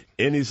 right?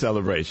 Any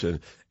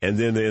celebration, and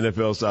then the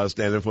NFL started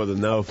standing for the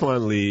No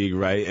Fun League,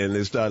 right? And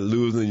they started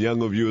losing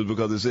younger viewers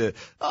because they said,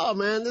 "Oh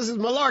man, this is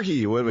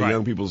malarkey," whatever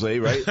young people say,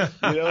 right?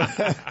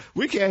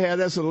 We can't have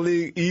that. So the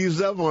league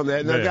eased up on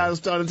that, and that guys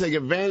started to take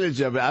advantage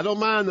of it. I don't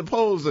mind the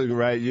posing,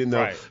 right?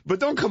 But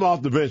don't come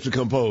off the bench to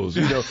compose.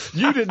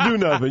 You didn't do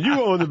nothing. You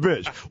were on the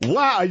bench.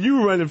 Why are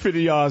you running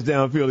 50 yards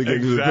downfield to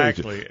get to the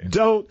picture?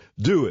 Don't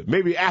do it.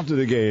 Maybe after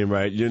the game,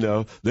 right?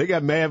 They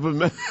got mad at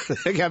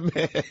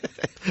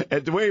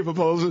Dwayne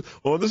proposing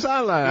on the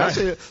sideline. I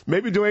said,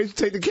 maybe Dwayne should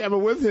take the camera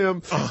with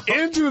him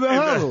into the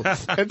huddle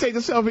and take the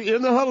selfie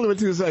in the huddle with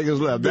 2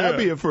 seconds left. That'd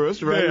be a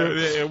first, right?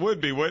 Yeah, it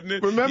would be, wouldn't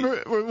it?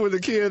 Remember when the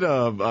kid,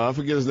 I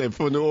forget his name,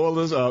 from New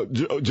Orleans,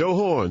 Joe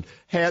Horn,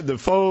 had the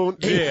phone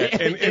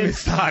in his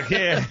sock,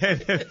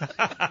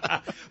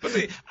 But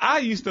see, I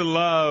used to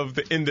love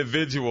the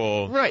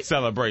individual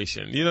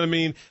celebration. You know what I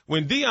mean?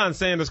 When Deion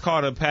Sanders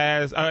caught a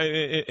pass,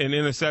 an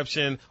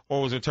interception,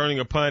 or was returning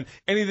a punt,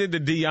 and he did the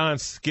Deion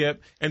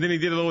skip, and then he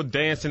did a little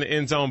dance in the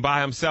end zone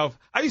by himself.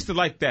 I used to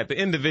like that, the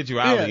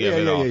individuality of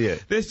it all. Yeah.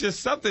 There's just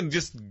something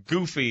just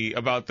goofy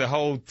about the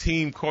whole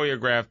team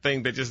choreographed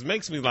thing that just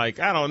makes me like,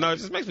 I don't know, it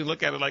just makes me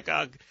look at it like,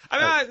 I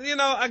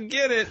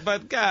get it,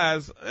 but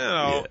guys,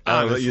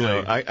 honestly.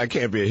 I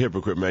can't be a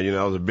hypocrite, man.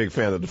 I was a big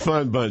fan of the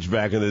Fun Bunch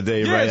back in the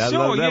day, right?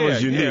 That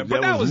was unique. Yeah,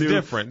 but that was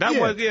different. That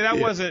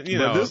wasn't,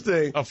 this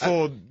thing, a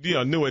full,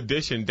 new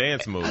edition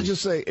dance move. I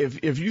just say,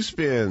 if you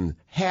spend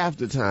half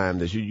the time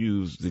that you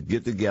use to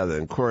get together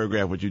and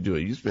choreograph what you're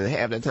doing, you spend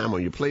half that time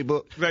on your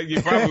playbook,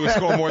 you probably would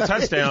score more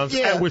touchdowns,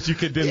 at which you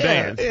could then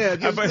dance. Yeah,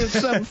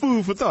 just some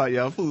food for thought,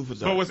 y'all. Food for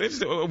thought. But what's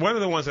interesting, one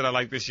of the ones that I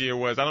liked this year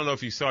was, I don't know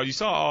if you saw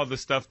all the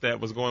stuff that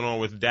was going on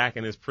with Dak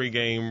and his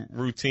pregame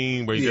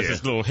routine where he does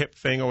this little hip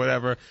thing or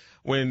whatever.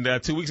 When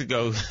 2 weeks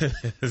ago,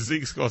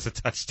 Zeke scores a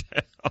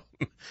touchdown,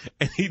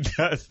 and he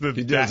does the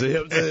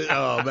hip thing.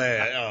 Oh,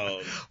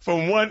 man.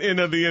 From one end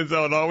of the end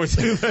zone all the way to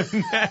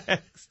the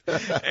next.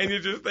 And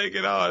you're just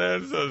thinking,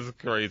 that's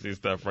crazy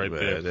stuff right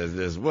there.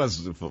 What's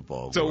the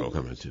football world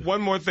coming to?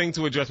 One more thing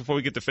to address before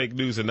we get to fake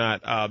news or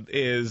not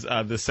is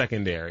the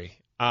secondary.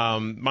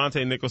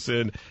 Monte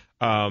Nicholson,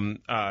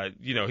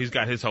 he's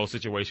got his whole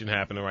situation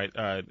happening, right?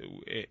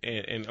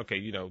 And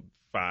okay,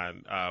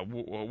 fine.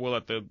 We'll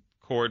let the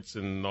courts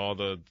and all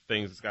the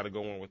things that's got to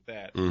go on with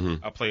that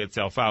play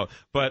itself out.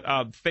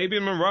 But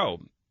Fabian Moreau,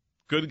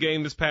 good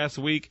game this past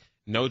week.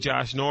 No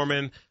Josh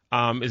Norman.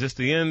 Is this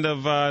the end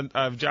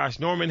of Josh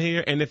Norman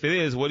here? And if it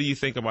is, what do you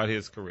think about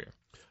his career?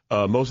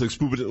 Most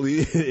explicitly,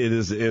 it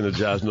is the end of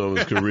Josh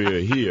Norman's career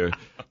here.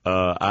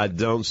 I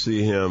don't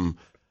see him.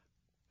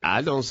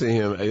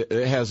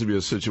 It has to be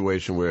a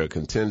situation where a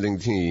contending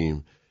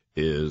team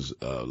is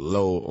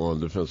low on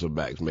defensive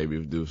backs, maybe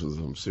due to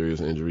some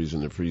serious injuries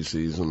in the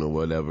preseason or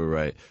whatever,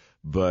 right?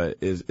 But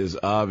it's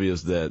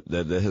obvious that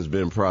has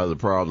been part of the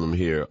problem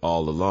here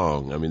all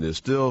along. I mean, I'm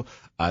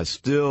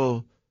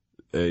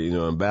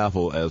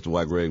baffled as to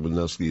why Greg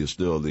Wilensky is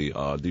still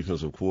the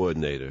defensive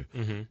coordinator.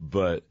 Mm-hmm.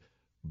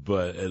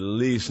 But at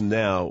least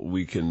now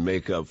we can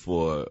make up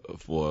for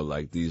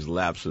like these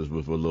lapses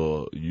with a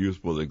little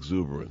youthful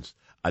exuberance.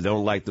 I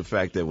don't like the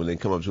fact that when they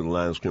come up to the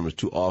line of scrimmage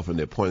too often,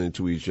 they're pointing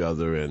to each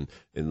other and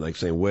like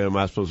saying, "Where am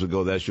I supposed to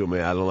go? That's your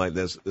man." I don't like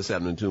this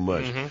happening too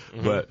much. Mm-hmm,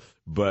 mm-hmm.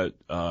 But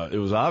it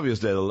was obvious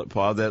that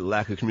part of that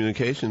lack of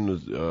communication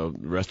was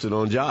rested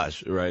on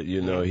Josh, right?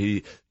 You know,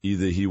 he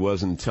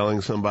wasn't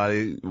telling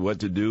somebody what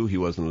to do, he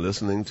wasn't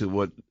listening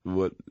to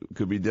what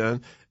could be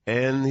done,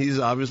 and he's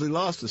obviously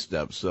lost a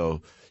step.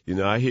 So, you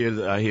know, I hear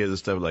the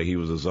stuff like he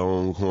was a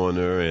zone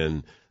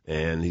corner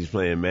and he's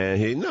playing man.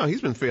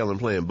 He's been failing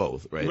playing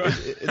both, right?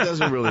 It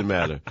doesn't really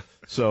matter.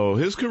 So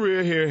his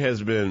career here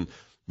has been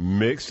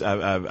mixed.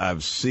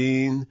 I've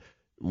seen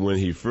when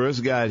he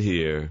first got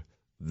here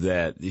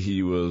that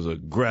he was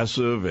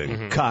aggressive and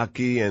mm-hmm.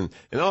 cocky and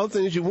all the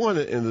things you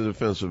wanted in the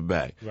defensive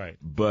back. Right.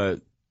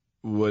 But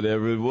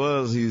whatever it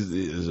was,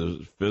 he's a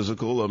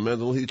physical or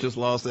mental, he just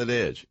lost that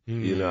edge.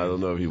 Mm-hmm. You know, I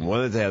don't know if he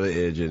wanted to have the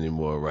edge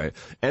anymore, right?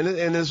 And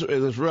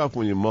it's rough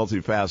when you're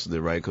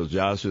multifaceted, right? Because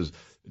Josh is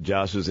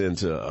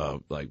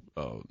into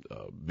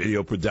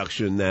video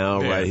production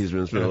now, right? He's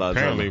been spending a lot of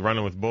time apparently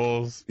running with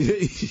bulls.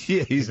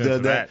 Yeah, he's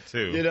done that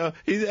too. You know,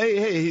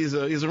 he's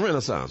a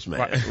Renaissance man.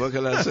 Right. What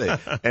can I say?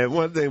 And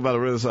one thing about a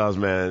Renaissance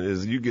man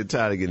is you get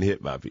tired of getting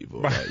hit by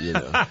people, right? You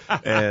know,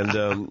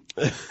 and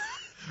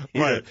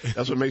right.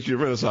 That's what makes you a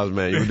Renaissance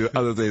man. You can do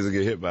other things than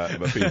get hit by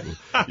people.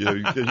 You know,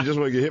 you just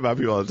want to get hit by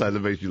people all the time. That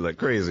makes you like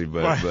crazy.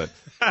 But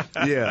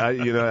yeah,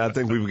 I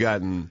think we've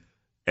gotten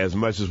as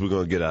much as we're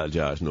going to get out of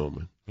Josh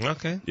Norman.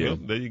 Okay. Yeah. Well,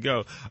 there you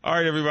go. All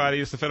right,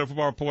 everybody. It's the Federal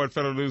Football Report,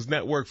 Federal News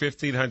Network,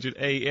 1500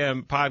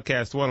 AM,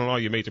 Podcast One on all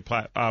your major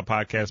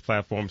podcast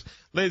platforms.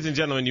 Ladies and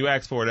gentlemen, you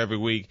ask for it every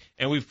week,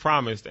 and we've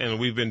promised, and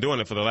we've been doing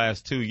it for the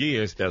last 2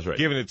 years. That's right.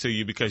 Giving it to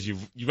you because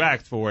you've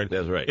asked for it.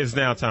 That's right. It's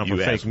now time for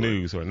fake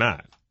news or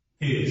not.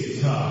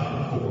 It's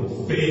time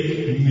for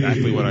fake news.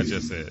 Exactly what I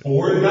just said.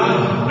 Or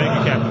not.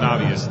 Thank you, Captain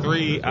Obvious.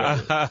 3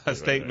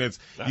 statements.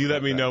 You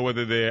let me know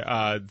whether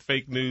they're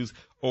fake news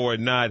or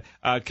not.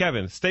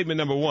 Kevin, statement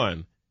number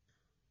 1.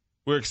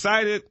 We're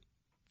excited.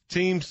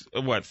 Teams,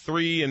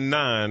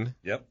 3-9.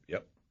 Yep.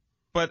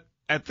 But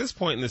at this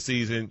point in the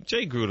season,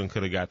 Jay Gruden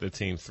could have got the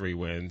team 3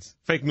 wins.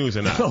 Fake news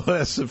or not? Oh,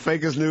 that's the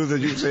fakest news that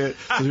you've said.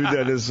 No.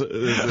 Man.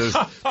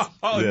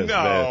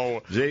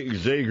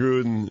 Jay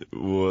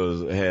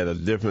Gruden had a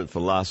different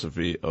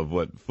philosophy of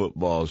what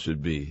football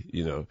should be.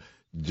 You know,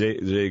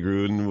 Jay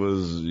Gruden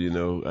was,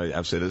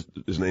 I've said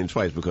his name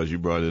twice because you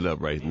brought it up,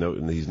 right? No,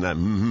 he's not,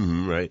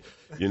 right?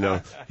 You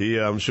know,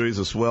 I'm sure he's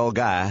a swell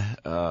guy.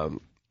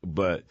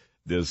 But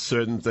there's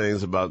certain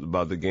things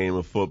about the game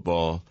of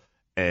football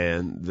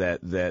and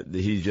that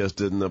he just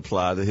didn't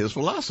apply to his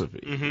philosophy.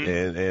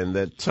 Mm-hmm. And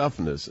that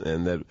toughness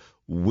and that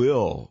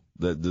will,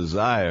 that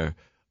desire,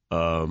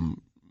 the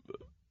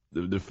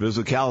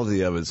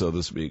physicality of it, so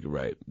to speak,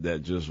 right?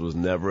 That just was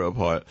never a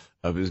part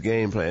of his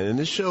game plan.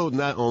 And it showed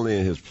not only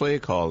in his play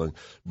calling,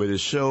 but it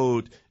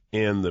showed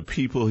in the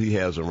people he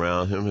has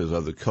around him, his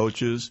other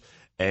coaches,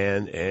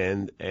 and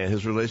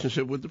his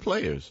relationship with the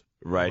players,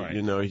 right?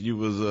 You know, he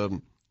was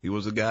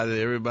a guy that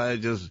everybody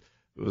just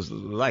was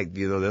like,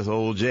 that's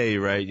old Jay,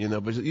 right?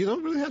 But you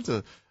don't really have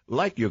to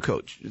like your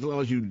coach as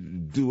long as you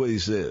do what he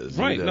says.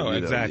 Right,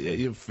 exactly.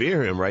 You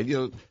fear him, right?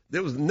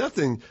 There was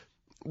nothing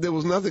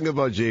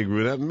about Jay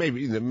Gruden.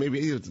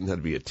 Maybe he doesn't have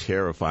to be a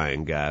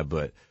terrifying guy,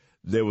 but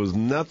there was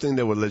nothing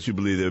that would let you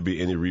believe there would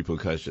be any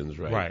repercussions,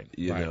 right? Right.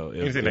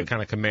 Anything that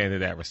kind of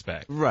commanded that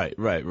respect. Right.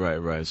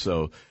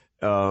 So,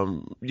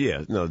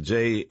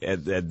 Jay,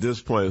 at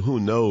this point, who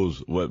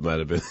knows what might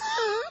have been.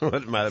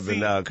 What might have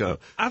been the outcome?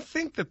 I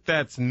think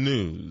that's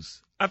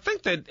news. I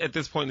think that at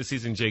this point in the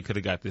season, Jay could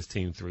have got this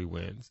team 3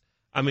 wins.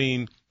 I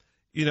mean,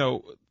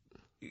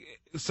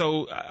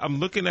 so I'm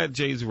looking at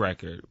Jay's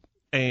record,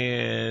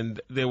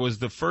 and there was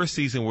the first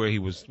season where they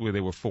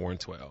were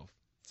 4-12.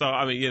 So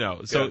I mean,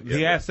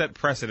 he has set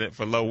precedent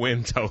for low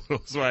win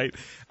totals, right?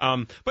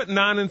 But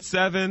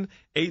 9-7,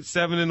 8-7-1,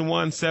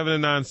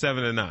 7-9,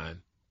 7-9.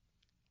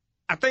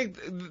 I think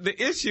the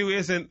issue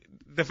isn't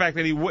the fact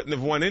that he wouldn't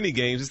have won any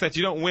games. It's that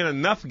you don't win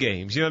enough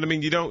games. You know what I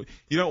mean? You don't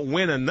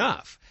win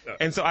enough.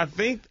 And so I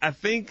think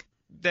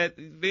that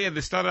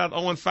they started out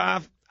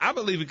 0-5. I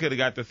believe he could have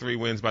got the 3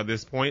 wins by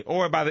this point,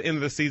 or by the end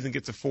of the season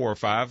gets to 4 or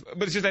 5.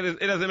 But it's just that it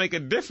doesn't make a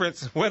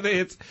difference whether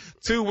it's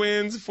 2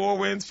 wins, 4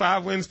 wins,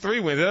 5 wins,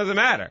 3 wins. It doesn't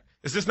matter.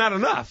 It's just not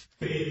enough.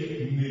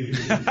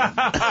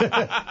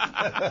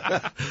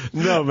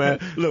 No, man.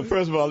 Look,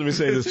 first of all, let me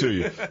say this to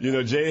you.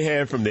 Jay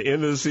had from the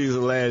end of the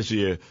season last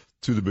year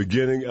to the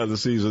beginning of the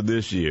season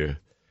this year,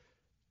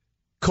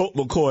 Colt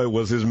McCoy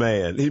was his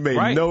man. He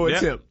made no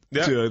attempt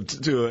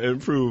to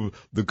improve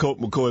the Colt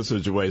McCoy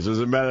situation. As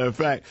a matter of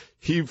fact,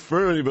 he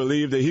firmly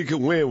believed that he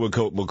could win with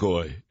Colt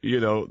McCoy.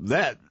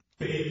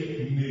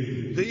 Fake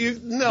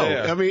news.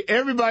 I mean,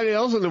 everybody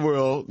else in the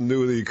world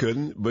knew that he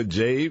couldn't, but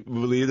Jay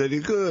believed that he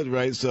could,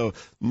 right? So,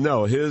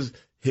 no, his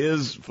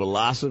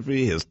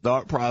philosophy, his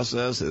thought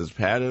process, his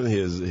pattern,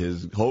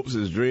 his hopes,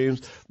 his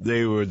dreams,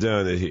 they were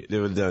done here. They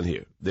were done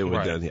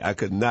here. I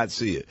could not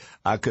see it.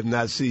 I could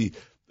not see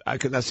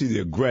the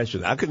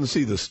aggression. I couldn't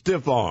see the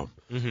stiff arm.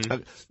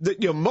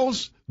 Your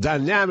most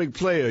dynamic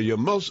player, your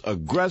most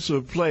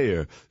aggressive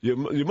player, your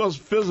most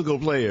physical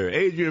player,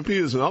 Adrian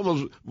Peterson,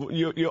 almost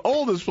your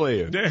oldest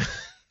player.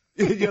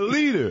 Your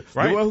leader,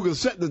 right. The one who can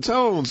set the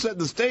tone, set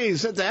the stage,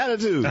 set the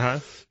attitude.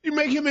 You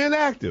make him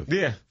inactive.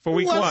 Yeah, for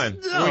week one.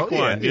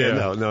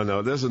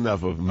 No. There's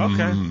enough of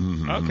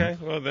Okay.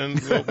 Well, then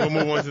we'll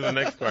move on to the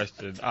next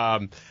question.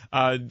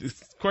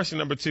 Question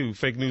number 2,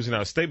 fake news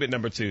now. Statement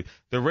number 2.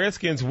 The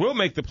Redskins will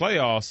make the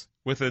playoffs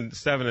with a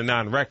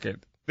 7-9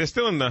 record. They're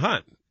still in the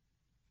hunt.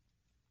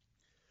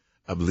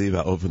 I believe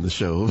I opened the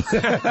show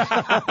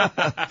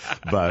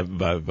by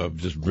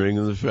just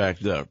bringing the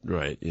fact up,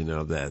 right? You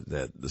know,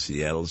 that the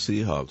Seattle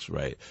Seahawks,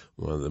 right,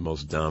 one of the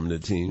most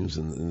dominant teams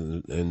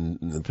in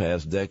the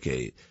past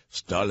decade,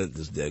 started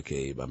this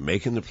decade by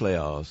making the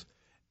playoffs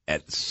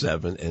at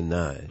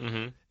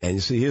 7-9. And you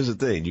see, here's the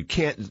thing. You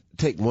can't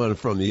take one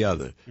from the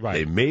other. Right.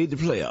 They made the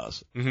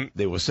playoffs.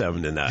 They were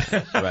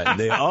 7-9. Right.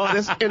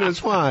 That's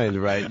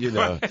intertwined, right? You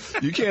know,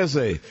 you can't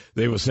say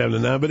they were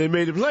 7-9, but they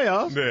made the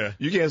playoffs. Yeah.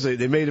 You can't say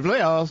they made the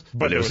playoffs,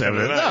 but they were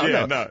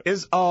 7-9. No.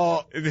 It's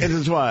all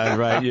intertwined,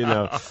 right? You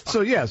know.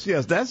 So yes,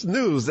 that's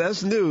news.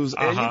 That's news.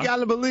 And you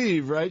gotta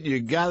believe, right?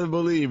 You gotta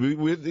believe.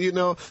 You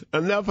know,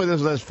 enough of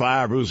this. Let's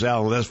fire Bruce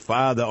Allen. Let's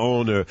fire the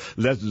owner.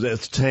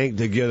 Let's tank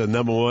to get a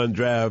number 1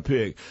 draft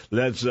pick.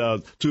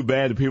 Too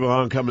bad the people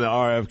aren't coming to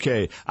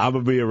RFK. I'm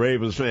going to be a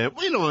Ravens fan.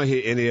 We don't want to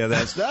hear any of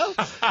that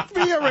stuff.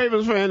 Be a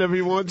Ravens fan if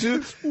you want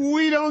to.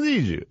 We don't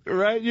need you,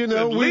 right? You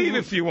know, leave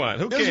if you want.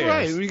 Who cares? That's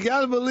right. You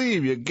got to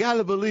believe. You got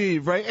to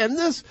believe, right? And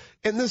this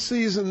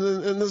season,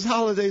 in this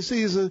holiday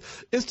season,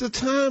 it's the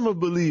time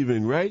of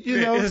believing, right? You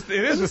know, it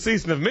is the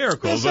season of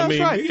miracles. That's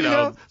right. You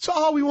know, so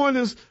all we want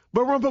is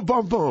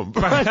bum.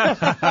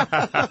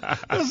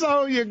 That's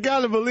all you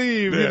gotta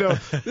believe, you know.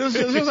 It's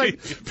just like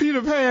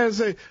Peter Pan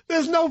said,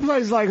 there's no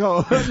place like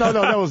home. No,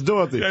 that was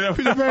Dorothy.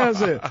 Peter Pan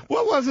said,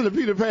 what was it that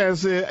Peter Pan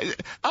said?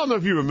 I don't know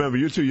if you remember.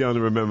 You're too young to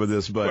remember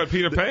this, but. What,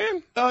 Peter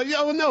Pan?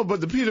 No, but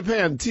the Peter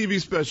Pan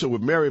TV special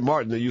with Mary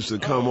Martin that used to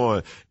come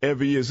on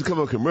every year. It used to come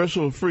on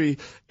commercial free,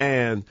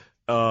 and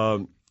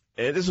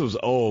this was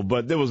old,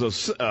 but there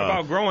was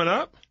about growing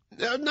up?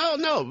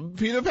 No,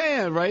 Peter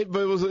Pan, right?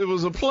 But it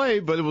was a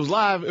play, but it was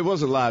live. It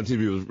wasn't live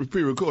TV. It was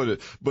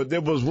pre-recorded. But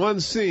there was one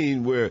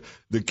scene where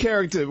the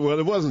character, well,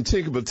 it wasn't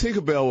Tinkerbell.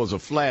 Tinkerbell was a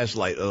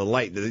flashlight, a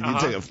light that you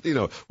take.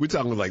 We're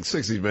talking like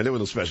 60s, man. There were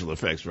no special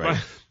effects, right?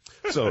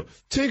 So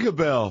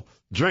Tinkerbell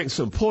drank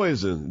some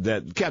poison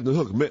that Captain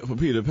Hook meant for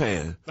Peter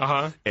Pan.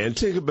 And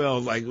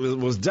Tinkerbell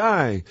was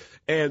dying.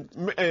 And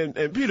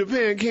Peter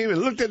Pan came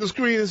and looked at the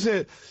screen and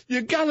said,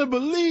 "You gotta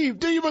believe.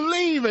 Do you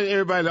believe?" And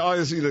everybody in the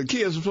audience, the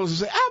kids were supposed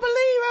to say, "I believe,"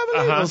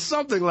 or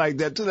something like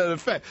that to that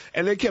effect.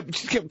 And they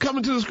kept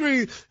coming to the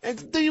screen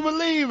and, "Do you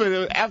believe?"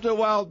 And after a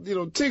while,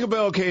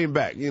 Tinkerbell came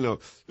back.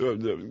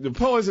 The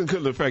poison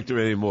couldn't affect her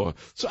anymore.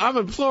 So I'm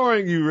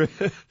imploring you,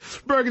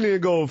 Burgundy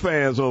and Gold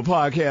fans on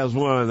Podcast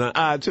One, on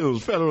iTunes,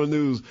 Federal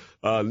News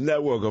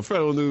Network, or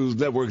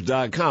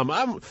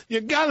federalnewsnetwork.com. You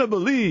gotta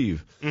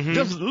believe.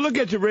 Just look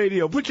at your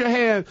radio. Put your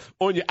hand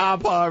on your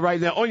iPod right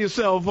now, on your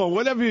cell phone,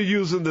 whatever you're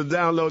using to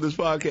download this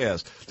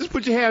podcast. Just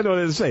put your hand on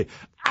it and say,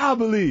 "I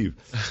believe."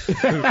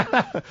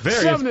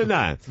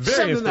 7-9.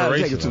 Very inspirational.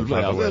 Take it to the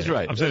playoffs. That's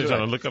right. I'm trying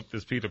to look up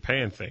this Peter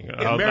Pan thing.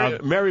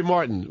 Mary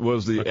Martin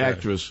was the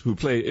actress who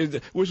played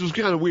it, which was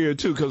kind of weird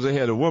too, because they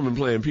had a woman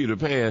playing Peter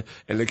Pan,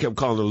 and they kept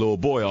calling the little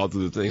boy all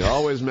through the thing. It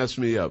always messed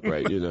me up,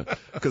 right?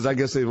 Because I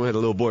guess they had a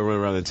little boy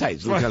running around in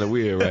tights. It was kind of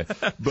weird, right?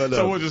 But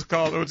so we'll just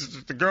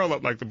the girl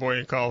up like the boy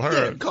and call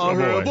her a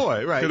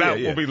boy, right? That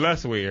will be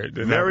less weird.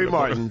 Mary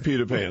Martin,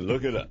 Peter Pan.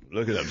 Look it up.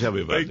 Tell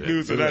me about fake that.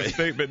 News of that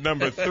statement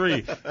number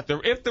 3.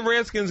 If the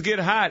Redskins get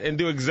hot and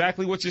do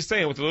exactly what you're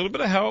saying with a little bit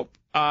of help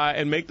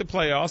and make the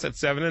playoffs at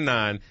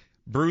 7-9,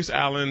 Bruce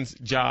Allen's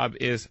job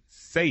is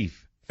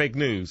safe. Fake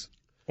news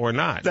or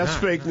not? That's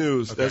fake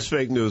news. Okay. That's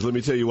fake news. Let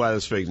me tell you why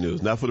that's fake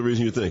news. Not for the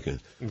reason you're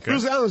thinking. Okay.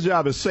 Bruce Allen's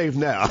job is safe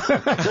now.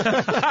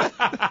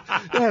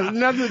 It has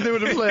nothing to do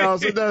with the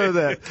playoffs or none of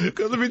that.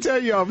 Because let me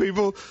tell y'all,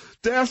 people,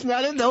 Dan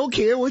Snyder don't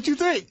care what you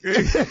think.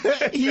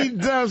 He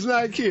does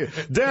not care.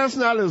 Dan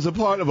Snyder is a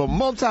part of a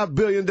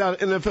multi-billion-dollar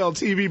NFL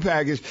TV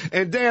package,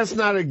 and Dan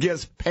Snyder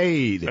gets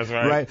paid. That's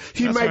right.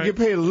 He might get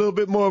paid a little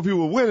bit more if he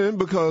were winning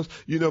because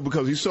he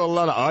sold a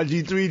lot of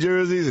RG3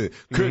 jerseys and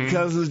Kirk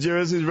Cousins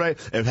jerseys, right?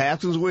 If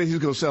Haskins wins, he's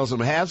going to sell some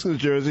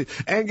Haskins jersey,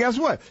 and guess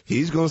what?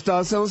 He's going to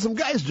start selling some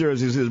Geis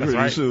jerseys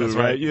pretty soon,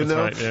 right? You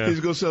know, he's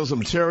going to sell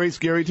some Scary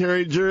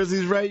Terry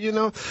jerseys, right? You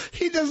know,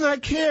 he does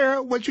not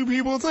care what you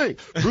people think.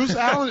 Bruce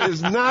Allen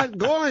is not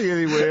going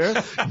anywhere.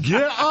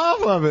 Get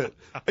off of it.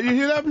 You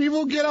hear that,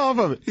 people? Get off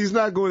of it. He's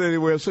not going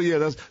anywhere. So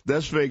yeah,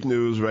 that's fake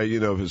news, right? You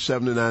know, if it's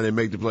 7-9, they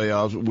make the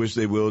playoffs, which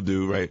they will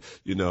do, right?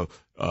 You know,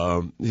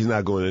 he's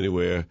not going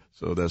anywhere.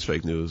 So that's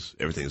fake news.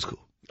 Everything's cool.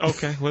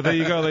 Okay, well, there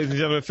you go, ladies and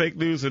gentlemen. Fake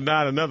news or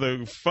not,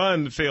 another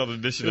fun-filled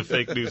edition of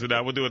Fake News or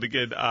Not. We'll do it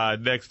again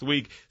next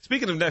week.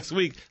 Speaking of next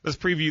week, let's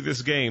preview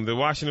this game. The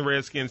Washington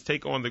Redskins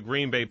take on the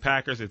Green Bay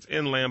Packers. It's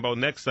in Lambeau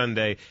next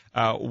Sunday,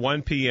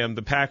 1 p.m.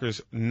 The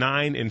Packers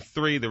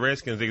 9-3. The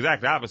Redskins the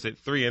exact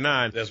opposite,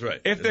 3-9. That's right.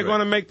 If they're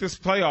going to make this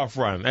playoff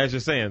run, as you're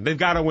saying, they've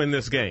got to win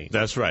this game.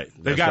 That's right.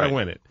 They've got to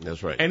win it.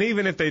 That's right. And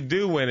even if they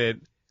do win it,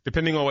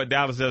 depending on what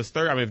Dallas does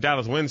Thursday, I mean, if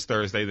Dallas wins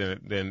Thursday,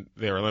 then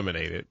they're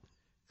eliminated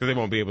because they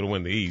won't be able to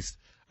win the East.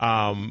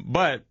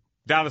 But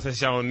Dallas has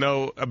shown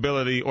no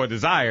ability or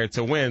desire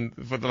to win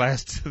for the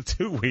last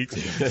 2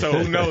 weeks. So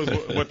who knows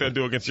what they'll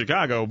do against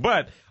Chicago.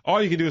 But all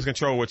you can do is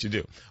control what you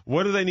do.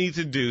 What do they need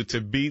to do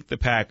to beat the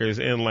Packers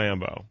in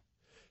Lambeau?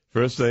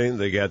 First thing,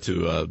 they got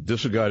to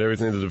disregard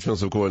everything the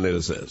defensive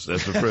coordinator says.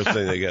 That's the first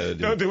thing they got to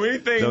do. Don't do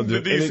anything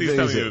the DC is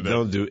telling you to do.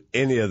 Don't do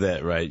any of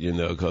that, right? You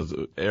know, because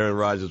Aaron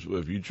Rodgers,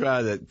 if you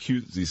try that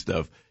cutesy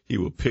stuff, he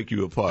will pick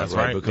you apart,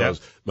 right?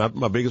 Because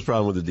my biggest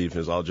problem with the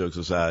defense, all jokes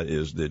aside,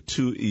 is they're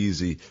too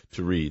easy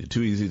to read,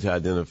 too easy to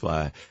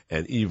identify,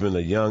 and even a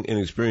young,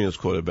 inexperienced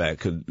quarterback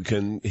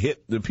can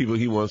hit the people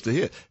he wants to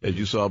hit, as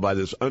you saw by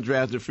this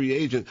undrafted free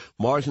agent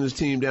marching his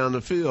team down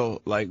the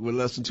field like with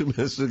less than 2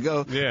 minutes to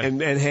go,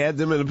 and had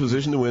them in a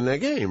position to win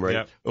that game,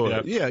 right?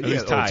 At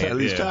least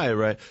tie it,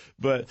 right?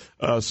 But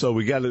so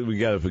we got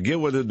to forget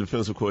what the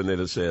defensive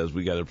coordinator says.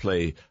 We got to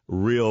play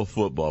real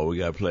football. We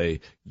got to play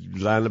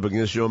line up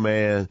against your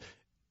man.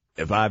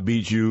 If I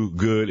beat you,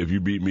 good. If you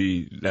beat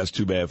me, that's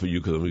too bad for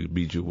you because we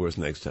beat you worse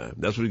next time.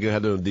 That's what we're going to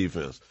have to do on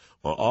defense.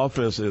 On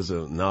offense is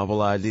a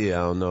novel idea.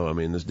 I don't know. I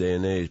mean, in this day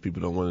and age,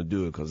 people don't want to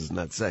do it because it's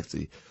not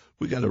sexy.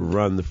 We got to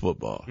run the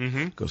football.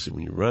 Because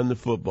when you run the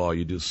football,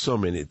 you do so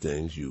many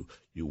things. You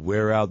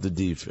wear out the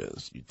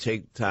defense. You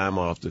take time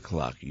off the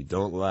clock. You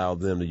don't allow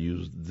them to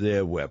use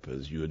their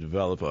weapons. You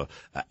develop an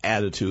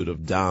attitude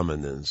of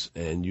dominance,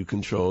 and you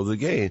control the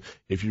game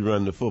if you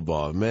run the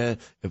football. Man,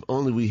 if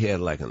only we had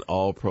like an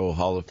all-pro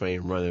Hall of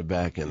Fame running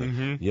back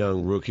and a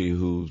young rookie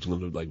who's going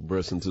to like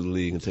burst into the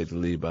league and take the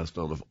league by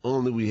storm. If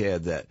only we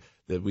had that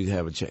we'd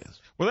have a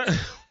chance. Well,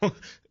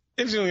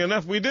 interestingly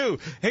enough, we do.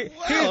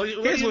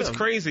 Here's what's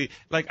crazy.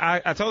 Like, I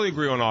totally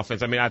agree on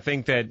offense. I mean, I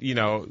think that,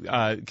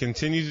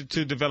 continue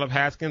to develop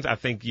Haskins. I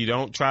think you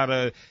don't try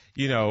to,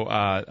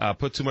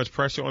 put too much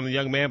pressure on the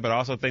young man, but I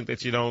also think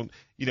that you don't,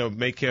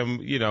 make him,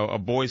 a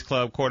boys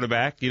club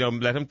quarterback.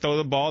 Let him throw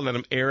the ball, let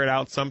him air it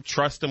out some,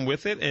 trust him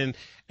with it.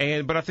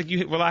 But I think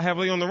you rely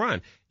heavily on the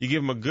run. You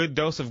give him a good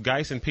dose of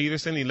Geis and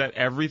Peterson. You let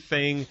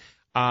everything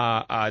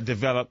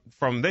develop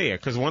from there.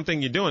 Because one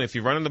thing you're doing, if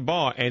you're running the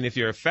ball and if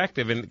you're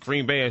effective, and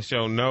Green Bay has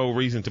shown no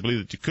reason to believe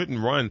that you couldn't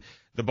run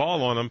the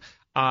ball on them,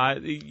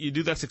 you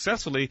do that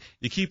successfully,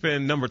 you're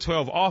keeping number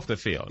 12 off the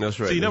field. That's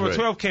right. See, number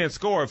 12 can't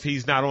score if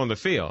he's not on the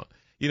field.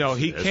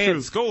 He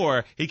can't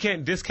score. He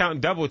can't discount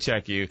and double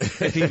check you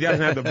if he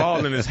doesn't have the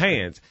ball in his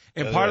hands.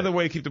 And part of the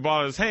way to keep the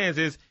ball in his hands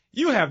is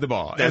you have the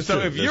ball. And so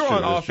if you're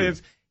on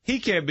offense, he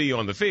can't be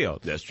on the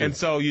field. That's true. And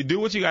so you do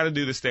what you got to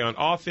do to stay on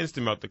offense,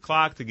 to milk the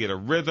clock, to get a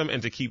rhythm,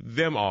 and to keep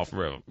them off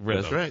rhythm.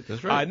 That's right.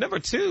 That's right. Number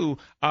two,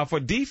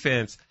 for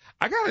defense,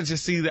 I got to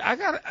just see that.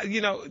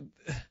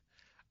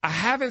 I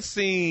haven't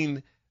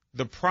seen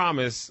the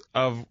promise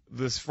of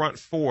this front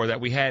four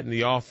that we had in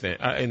the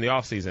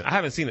offseason. I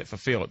haven't seen it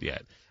fulfilled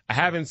yet. I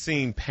haven't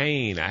seen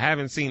Payne. I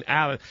haven't seen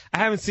Allen. I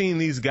haven't seen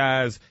these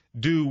guys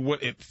do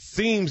what it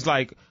seems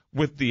like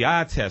with the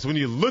eye test. When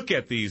you look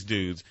at these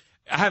dudes,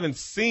 I haven't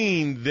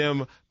seen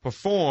them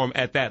perform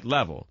at that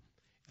level.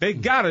 They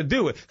got to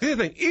do it. Here's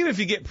the thing. Even if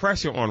you get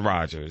pressure on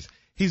Rodgers,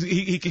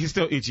 he can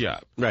still eat you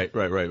up. Right.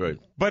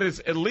 But it's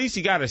at least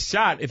you got a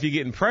shot if you're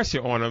getting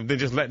pressure on him than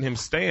just letting him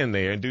stand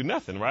there and do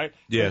nothing, right?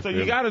 Yeah. And so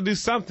you got to do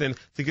something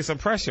to get some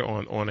pressure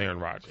on Aaron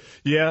Rodgers.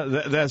 Yeah,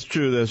 that's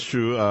true. That's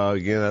true.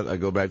 Again, I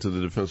go back to the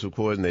defensive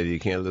coordinator. You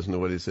can't listen to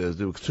what he says.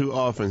 Too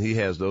often he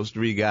has those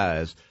three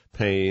guys,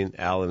 Payne,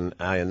 Allen,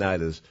 and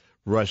Ioannidis,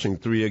 rushing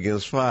 3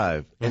 against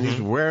 5. And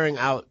he's wearing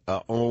out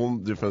our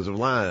own defensive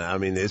line. I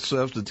mean, they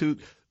substitute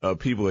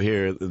people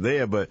here and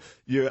there, but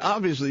you're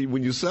obviously,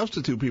 when you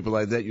substitute people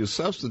like that, you're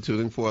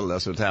substituting for a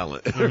lesser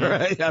talent,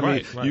 right? I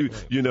mean,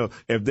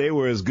 if they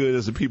were as good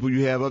as the people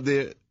you have up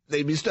there,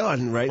 they'd be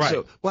starting, right?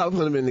 So, put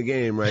them in the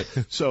game, right?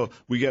 So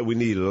we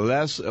need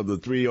less of the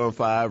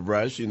 3-on-5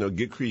 rush,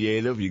 get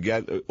creative. You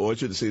got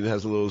Orchard, that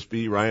has a little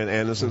speed. Ryan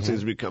Anderson seems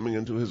to be coming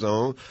into his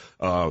own.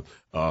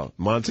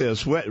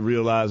 Montez Sweat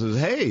realizes,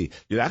 hey,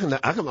 I can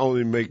not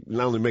only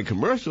make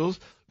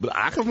commercials, but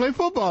I can play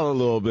football a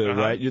little bit,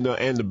 right?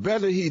 And the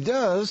better he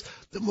does,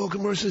 the more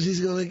commercials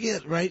he's going to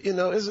get, right?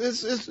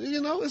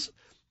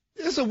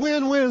 It's a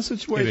win-win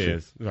situation. It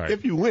is, right.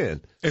 If you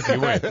win. If you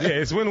win. Yeah,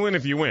 it's win-win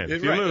if you win.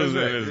 If you lose,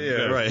 then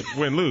it's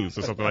win-lose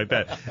or something like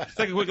that. Let's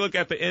take a quick look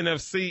at the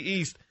NFC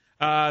East.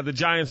 The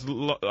Giants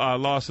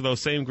lost to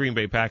those same Green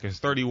Bay Packers,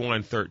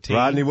 31-13.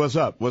 Rodney, what's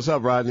up? What's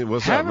up, Rodney?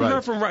 What's up, Haven't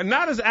heard from Rodney.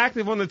 Not as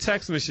active on the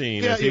text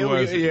machine as he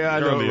was. Yeah, I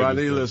know.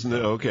 Rodney, you're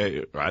listening.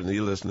 Okay. Rodney,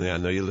 you're listening. I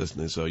know you're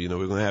listening. So, we're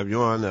going to have you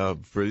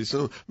on pretty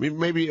soon.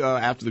 Maybe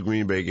after the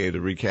Green Bay game to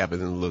recap it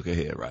and look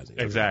ahead, Rodney.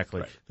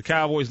 Exactly. Right. The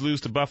Cowboys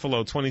lose to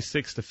Buffalo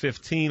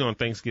 26-15 on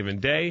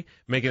Thanksgiving Day,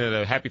 making it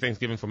a happy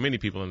Thanksgiving for many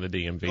people in the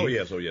DMV. Oh,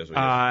 yes.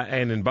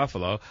 And in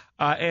Buffalo.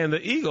 And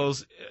the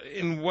Eagles,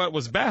 in what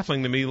was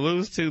baffling to me,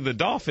 lose to the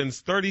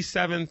Dolphins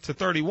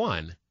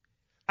 37-31.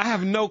 I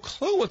have no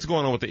clue what's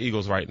going on with the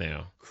Eagles right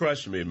now.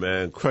 Crush me,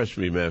 man.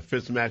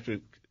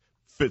 Fitzmagic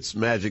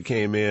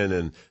came in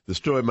and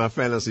destroyed my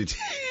fantasy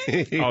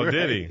team. Oh, right?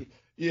 Did he?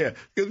 Yeah.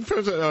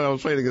 First, I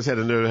was playing against, had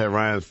a nerve to have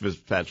Ryan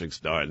Fitzpatrick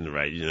starting,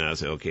 right? I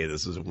said, okay,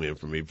 this is a win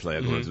for me,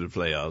 going to the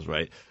playoffs,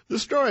 right?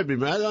 Destroyed me,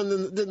 man. I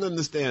didn't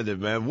understand it,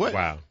 man.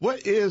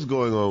 What is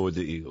going on with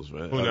the Eagles,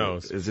 man? Who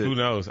knows? Who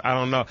knows? I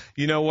don't know.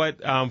 You know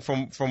what?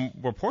 From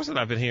reports that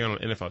I've been hearing on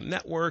NFL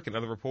Network and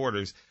other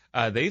reporters,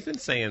 they've been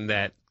saying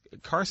that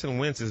Carson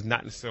Wentz is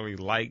not necessarily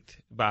liked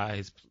by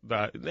his,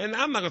 and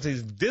I'm not going to say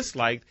he's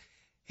disliked.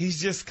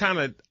 He's just kind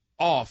of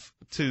off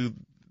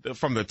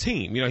from the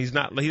team. He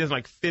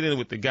doesn't fit in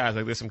with the guys.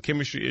 Like there's some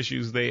chemistry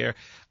issues there.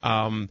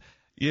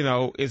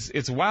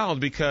 It's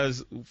wild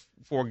because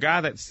for a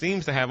guy that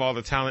seems to have all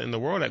the talent in the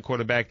world at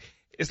quarterback,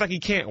 it's like he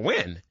can't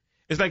win.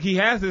 It's like he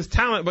has this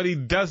talent, but he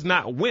does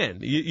not win.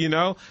 You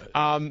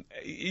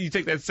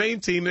take that same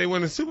team, they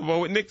win the Super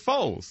Bowl with Nick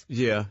Foles.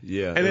 Yeah.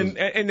 And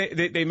then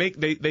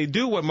they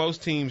do what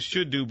most teams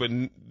should do, but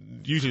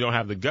usually don't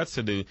have the guts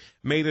to do.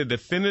 Made a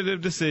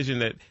definitive decision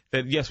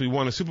that yes, we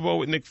won a Super Bowl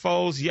with Nick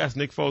Foles. Yes,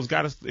 Nick Foles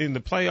got us in the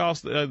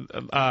playoffs,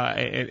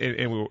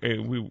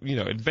 and we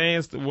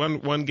advanced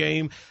one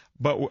game,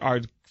 but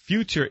our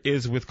future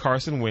is with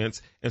Carson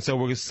Wentz, and so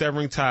we're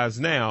severing ties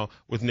now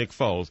with Nick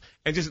Foles.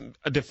 And just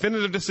a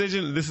definitive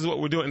decision, this is what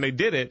we're doing, and they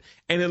did it,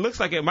 and it looks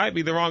like it might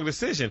be the wrong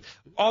decision.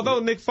 Although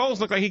Nick Foles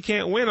looks like he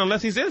can't win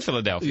unless he's in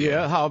Philadelphia.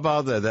 Yeah, how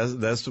about that?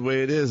 That's the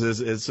way it is.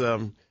 It's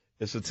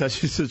a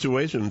touchy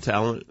situation.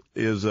 Talent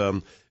is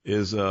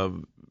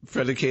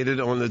predicated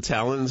on the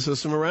talent and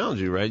system around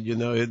you, right?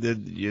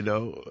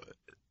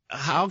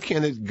 How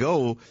can it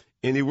go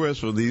any worse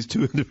for these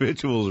two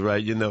individuals,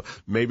 right?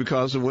 Maybe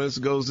Carson Wentz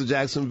goes to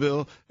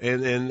Jacksonville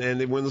and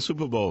they win the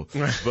Super Bowl.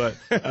 But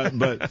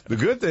the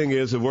good thing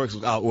is it works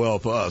out well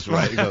for us,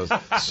 right? Because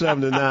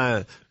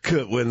 7-9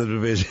 could win the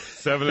division.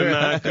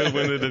 7-9 could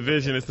win the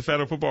division. It's the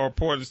Federal Football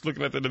Report. Just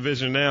looking at the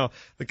division now.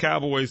 The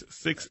Cowboys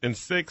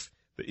 6-6,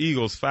 the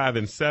Eagles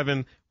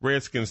 5-7,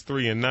 Redskins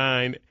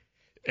 3-9.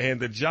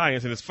 And the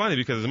Giants, and it's funny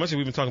because as much as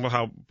we've been talking about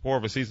how poor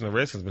of a season the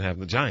Redskins been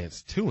having, the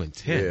Giants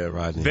 2-10. Yeah,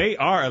 Rodney. They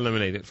are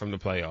eliminated from the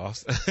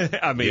playoffs.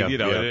 I mean,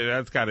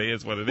 that's kind of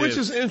is what it is. Which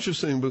is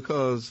interesting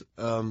because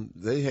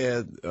they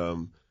had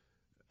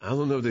I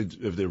don't know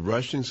if they're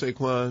rushing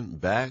Saquon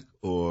back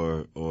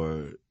or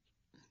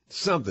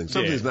something.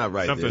 Something's not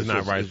right. Something's there.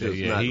 not right there.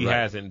 Yeah, he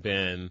hasn't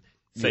been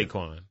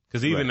Saquon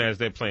because even as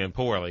they're playing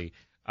poorly,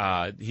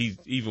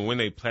 even when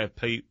they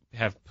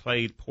have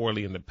played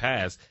poorly in the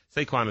past,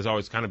 Saquon has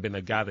always kind of been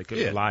a guy that could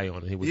rely on,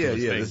 and he would do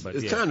his thing.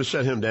 It's time to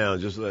shut him down.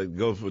 Just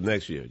go for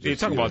next year. You're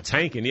talking about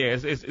tanking. Yeah,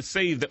 it's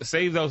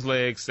save those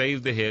legs,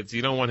 save the hits.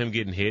 You don't want him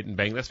getting hit and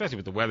banged, especially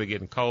with the weather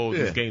getting cold.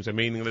 These games are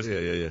meaningless.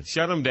 Yeah.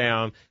 Shut him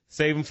down.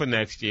 Save him for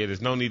next year.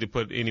 There's no need to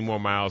put any more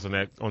miles on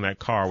that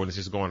car when it's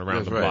just going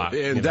around the block.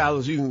 And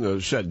Dallas, you can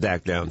shut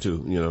Dak down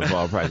too. For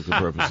all practical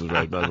purposes,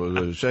 right?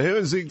 Shut him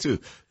and Zeke too.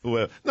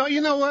 Well, no,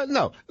 you know what?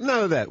 No,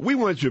 none of that. We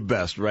want your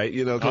best, right?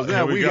 Because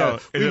now we've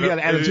got an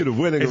attitude of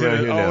winning around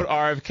here now. Old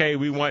RFK,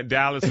 we want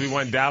Dallas. We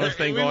want Dallas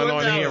thing going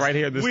on Dallas. Here, right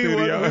here in the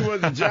studio. We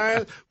want the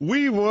Giants.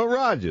 We want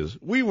Rodgers.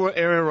 We want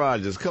Aaron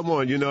Rodgers. Come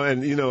on,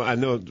 I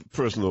know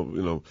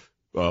personal,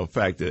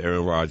 fact that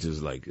Aaron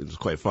Rodgers is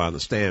quite fond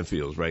of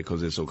Stanfields, right? Because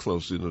they're so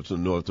close, to the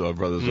north, to our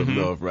brothers up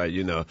north, right?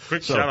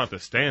 Quick shout out to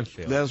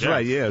Stanfield. That's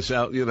right, yeah.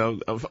 Shout,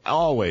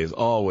 always.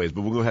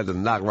 But we're gonna have to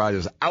knock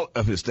Rodgers out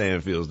of his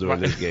Stanfields during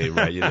this game,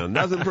 right?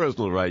 Nothing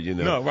personal, right?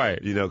 No, right.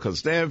 Because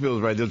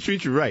Stanfield's right. They'll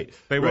treat you right.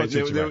 They will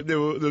treat you right.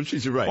 They'll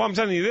treat you right. Well, I'm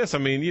telling you this. I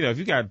mean, if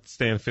you got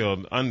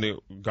Stanfield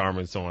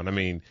undergarments on, I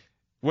mean,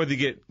 whether you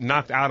get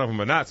knocked out of them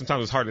or not,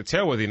 sometimes it's hard to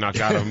tell whether you're knocked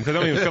out of them because they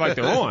don't even feel like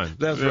they're on.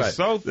 That's right.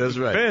 So That's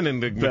right. thin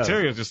and the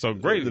material is just so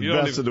great. The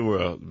best of the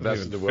world.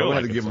 Best of the world. I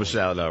had to give them a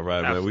shout out,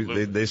 right,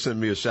 man? They sent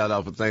me a shout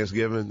out for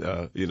Thanksgiving,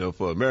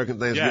 for American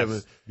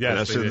Thanksgiving. Yes, and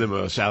I sent them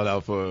a shout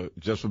out for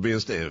being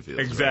Stanfield.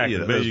 Exactly.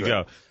 Right? There you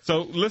go.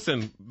 So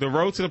listen, the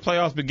road to the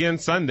playoffs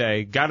begins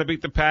Sunday. Got to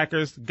beat the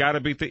Packers. Got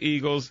to beat the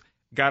Eagles.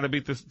 Got to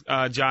beat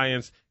the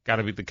Giants. Got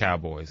to beat the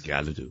Cowboys.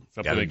 Got to do.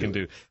 Something they can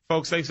do.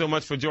 Folks, thanks so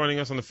much for joining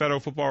us on the Federal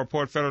Football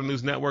Report, Federal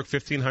News Network,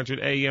 1500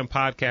 AM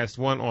Podcast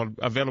 1,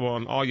 available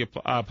on all your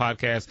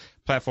podcast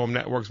platform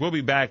networks. We'll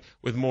be back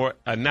with more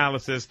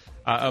analysis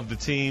of the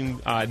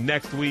team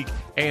next week,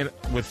 and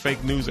with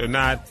fake news or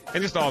not,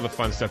 and just all the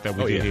fun stuff that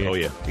we do here. Oh,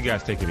 yeah. You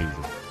guys take it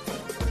easy.